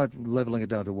 How about leveling it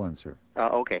down to 1, sir?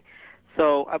 Okay.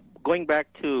 So going back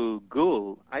to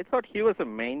Gould, I thought he was a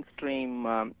mainstream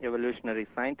evolutionary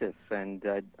scientist, and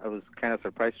I was kind of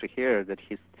surprised to hear that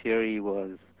his theory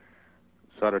was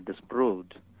sort of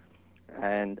disproved.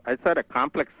 And I thought a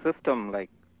complex system like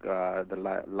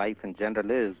life in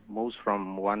general moves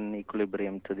from one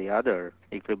equilibrium to the other,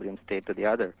 equilibrium state to the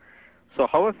other. So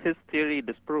how was his theory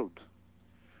disproved?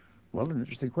 Well, an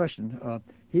interesting question.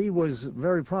 He was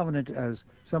very prominent as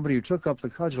somebody who took up the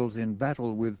cudgels in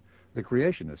battle with the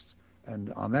creationists.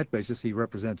 And on that basis, he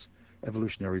represents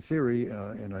evolutionary theory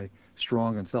in a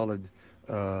strong and solid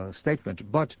statement.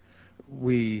 But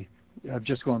we have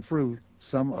just gone through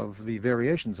some of the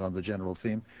variations on the general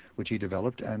theme which he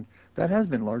developed, and that has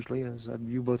been largely, as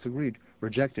you both agreed,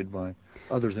 rejected by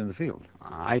others in the field.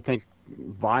 I think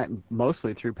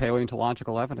mostly through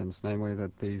paleontological evidence, namely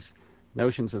that these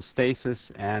notions of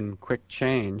stasis and quick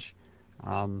change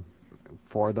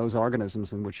for those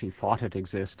organisms in which he thought it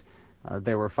exist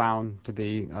They were found to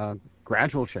be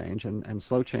gradual change and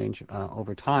slow change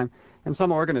over time. And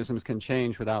some organisms can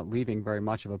change without leaving very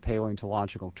much of a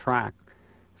paleontological track.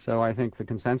 So I think the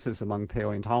consensus among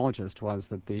paleontologists was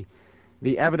that the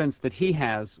evidence that he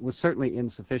has was certainly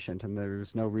insufficient, and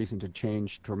there's no reason to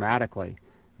change dramatically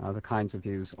the kinds of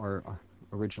views are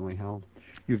originally held.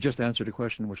 You've just answered a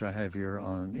question which I have here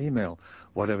on email.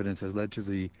 What evidence has led to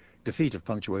the defeat of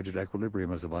punctuated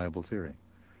equilibrium as a viable theory?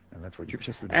 And that's what you've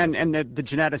just been And the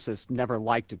geneticists never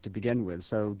liked it to begin with,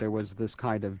 so there was this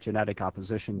kind of genetic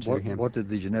opposition to him. What did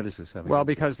the geneticists have? Well,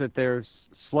 because that there's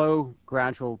slow,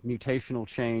 gradual mutational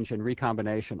change and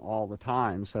recombination all the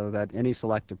time, so that any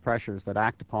selective pressures that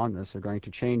act upon this are going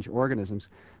to change organisms,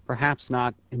 perhaps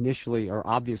not initially or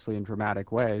obviously in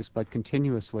dramatic ways, but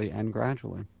continuously and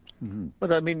gradually. Mm-hmm.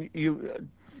 But I mean, you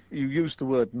used the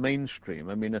word mainstream.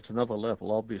 I mean, at another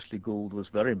level, obviously Gould was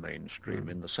very mainstream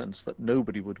in the sense that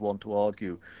nobody would want to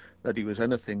argue that he was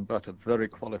anything but a very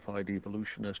qualified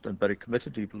evolutionist and very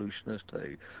committed evolutionist,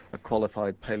 a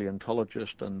qualified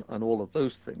paleontologist, and all of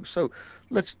those things. So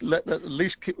at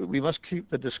least we must keep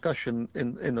the discussion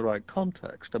in the right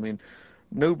context. I mean,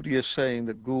 nobody is saying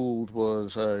that Gould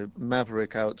was a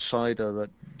maverick outsider that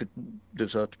didn't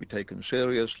deserve to be taken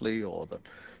seriously, or that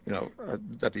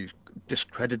that he's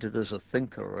discredited as a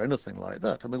thinker or anything like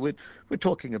that. I mean, we're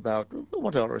talking about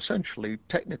what are essentially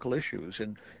technical issues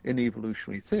in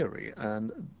evolutionary theory,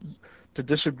 and to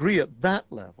disagree at that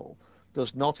level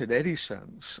does not in any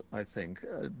sense, I think,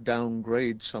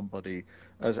 downgrade somebody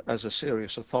as a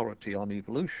serious authority on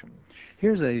evolution.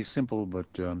 Here's a simple but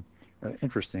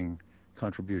interesting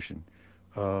contribution.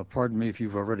 Pardon me if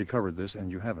you've already covered this,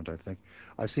 and you haven't, I think.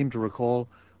 I seem to recall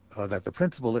that the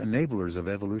principal enablers of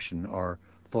evolution are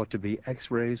thought to be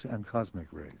X-rays and cosmic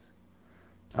rays.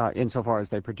 Insofar as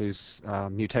they produce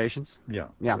mutations? Yeah.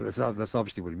 That's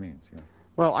obviously what he means. Yeah.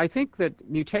 Well, I think that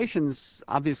mutations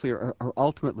obviously are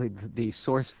ultimately the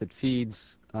source that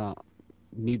feeds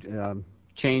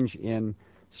change in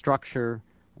structure.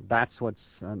 That's what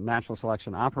natural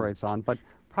selection operates on. But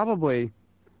probably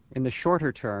in the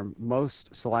shorter term,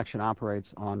 most selection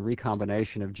operates on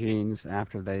recombination of genes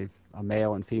after a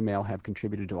male and female have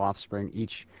contributed to offspring,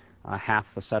 each half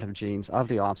a set of genes of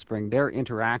the offspring. Their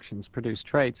interactions produce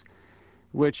traits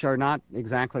which are not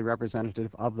exactly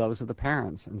representative of those of the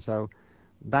parents. And so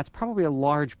that's probably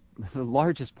the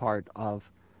largest part of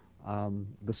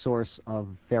the source of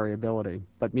variability.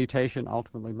 But mutation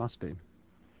ultimately must be.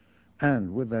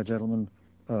 And with that, gentlemen,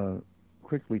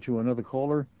 quickly to another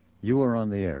caller. You are on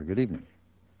the air. Good evening.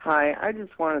 Hi, I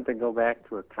just wanted to go back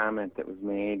to a comment that was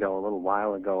made a little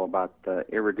while ago about the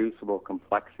irreducible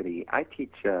complexity. I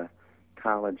teach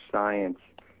college science,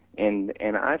 and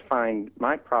I find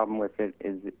my problem with it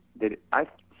is that I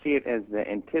see it as the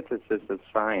antithesis of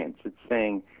science. It's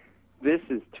saying, this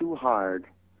is too hard,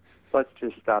 let's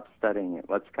just stop studying it,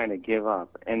 let's kind of give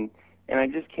up. And I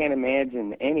just can't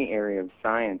imagine any area of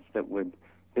science that would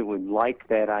like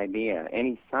that idea,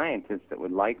 any scientist that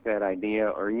would like that idea,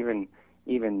 or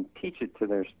even teach it to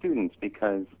their students,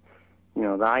 because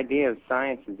the idea of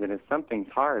science is that if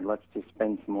something's hard, let's just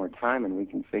spend some more time and we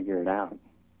can figure it out.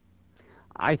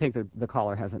 I think that the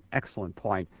caller has an excellent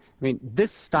point. I mean,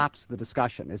 this stops the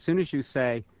discussion. As soon as you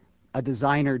say a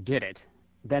designer did it,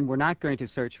 then we're not going to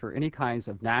search for any kinds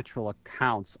of natural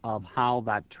accounts of how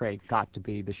that trait got to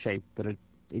be the shape that it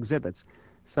exhibits.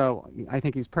 So I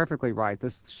think he's perfectly right.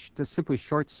 This simply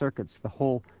short-circuits the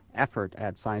whole effort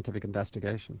at scientific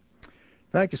investigation.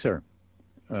 Thank you, sir.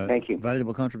 Thank you.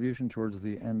 Valuable contribution towards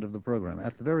the end of the program.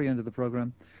 At the very end of the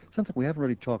program, something we haven't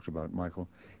really talked about, Michael,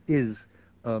 is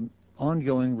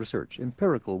ongoing research,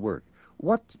 empirical work.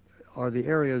 What are the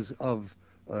areas of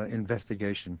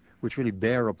investigation which really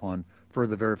bear upon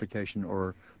further verification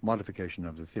or modification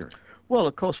of the theory? Well,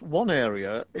 of course, one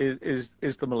area is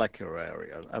the molecular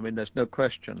area. I mean, there's no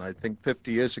question. I think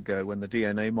 50 years ago, when the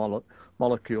DNA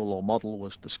molecule or model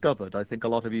was discovered, I think a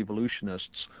lot of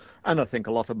evolutionists and I think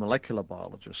a lot of molecular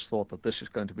biologists thought that this is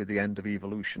going to be the end of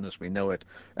evolution as we know it.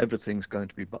 Everything's going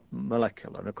to be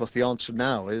molecular. And of course, the answer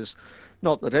now is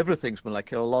not that everything's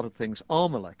molecular. A lot of things are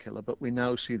molecular, but we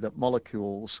now see that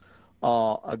molecules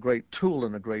are a great tool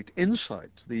and a great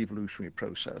insight to the evolutionary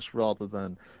process, rather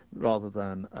than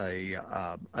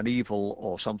an evil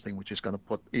or something which is going to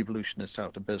put evolutionists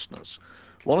out of business.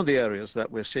 One of the areas that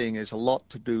we're seeing is a lot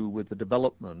to do with the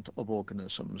development of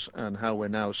organisms, and how we're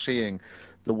now seeing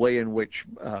the way in which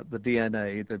the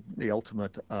DNA, the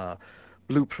ultimate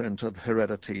blueprint of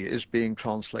heredity, is being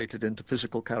translated into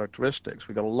physical characteristics.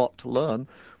 We've got a lot to learn.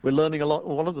 We're learning a lot.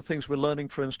 One of the things we're learning,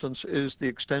 for instance, is the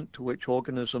extent to which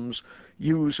organisms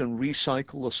use and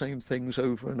recycle the same things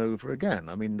over and over again.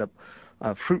 I mean,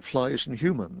 fruit flies in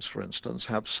humans, for instance,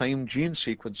 have same gene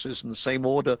sequences in the same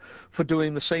order for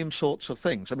doing the same sorts of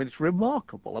things. I mean, it's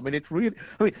remarkable. I mean, it's really,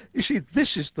 I mean, you see,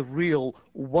 this is the real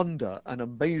wonder and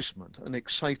amazement and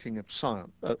excitement of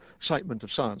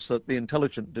science that the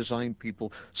intelligent design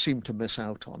people seem to miss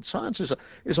out on. Science is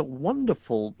a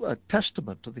wonderful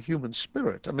testament to the human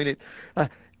spirit. I mean,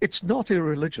 it's not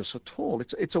irreligious at all.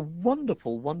 It's a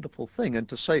wonderful, wonderful thing. And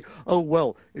to say, oh,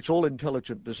 well, it's all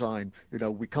intelligent design, you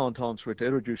know, we can't answer it to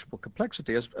irreducible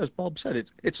complexity, as Bob said,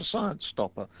 it's a science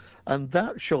stopper. And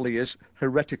that surely is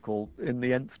heretical in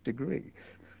the nth degree.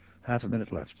 Half a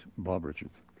minute left. Bob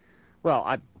Richards.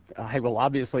 Well, I will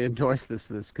obviously endorse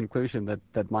this conclusion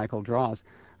that Michael draws.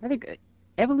 I think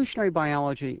evolutionary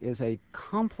biology is a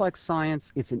complex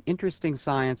science. It's an interesting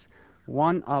science.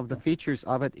 One of the features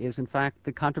of it is, in fact,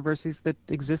 the controversies that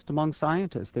exist among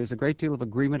scientists. There's a great deal of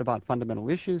agreement about fundamental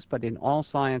issues, but in all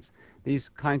science, these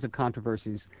kinds of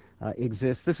controversies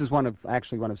exist. This is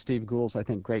actually one of Steve Gould's, I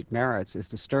think, great merits, is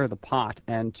to stir the pot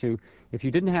and to, if you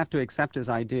didn't have to accept his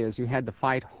ideas, you had to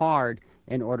fight hard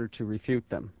in order to refute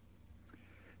them.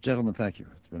 Gentlemen, thank you.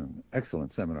 It's been an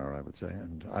excellent seminar, I would say,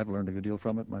 and I've learned a good deal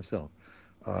from it myself.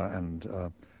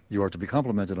 You are to be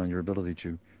complimented on your ability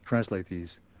to translate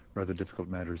these rather difficult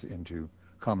matters into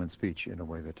common speech in a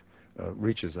way that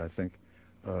reaches, I think,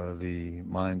 the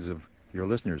minds of your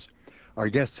listeners. Our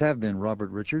guests have been Robert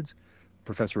Richards,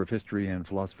 Professor of History and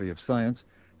Philosophy of Science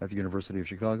at the University of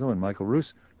Chicago, and Michael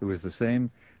Ruse, who is the same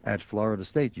at Florida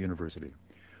State University.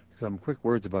 Some quick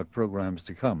words about programs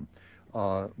to come.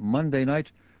 Monday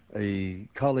night, a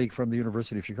colleague from the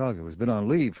University of Chicago has been on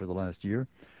leave for the last year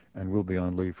and will be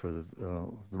on leave for the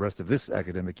rest of this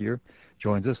academic year,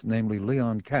 joins us, namely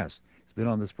Leon Kass. He's been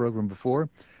on this program before,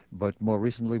 but more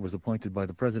recently was appointed by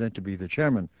the President to be the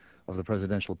chairman of the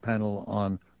Presidential Panel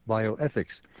on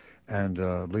Bioethics. And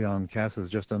Leon Kass has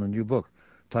just done a new book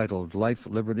titled Life,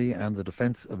 Liberty, and the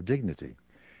Defense of Dignity.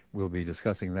 We'll be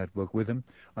discussing that book with him.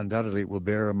 Undoubtedly, it will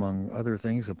bear, among other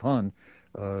things, upon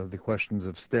the questions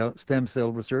of stem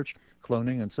cell research,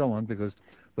 cloning, and so on, because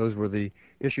those were the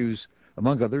issues,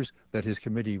 among others, that his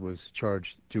committee was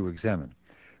charged to examine.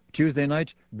 Tuesday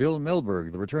night, Bill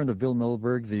Melberg, the return of Bill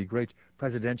Melberg, the great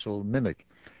presidential mimic,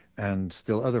 and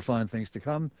still other fine things to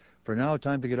come. For now,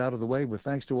 time to get out of the way with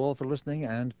thanks to all for listening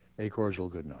and a cordial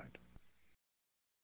good night.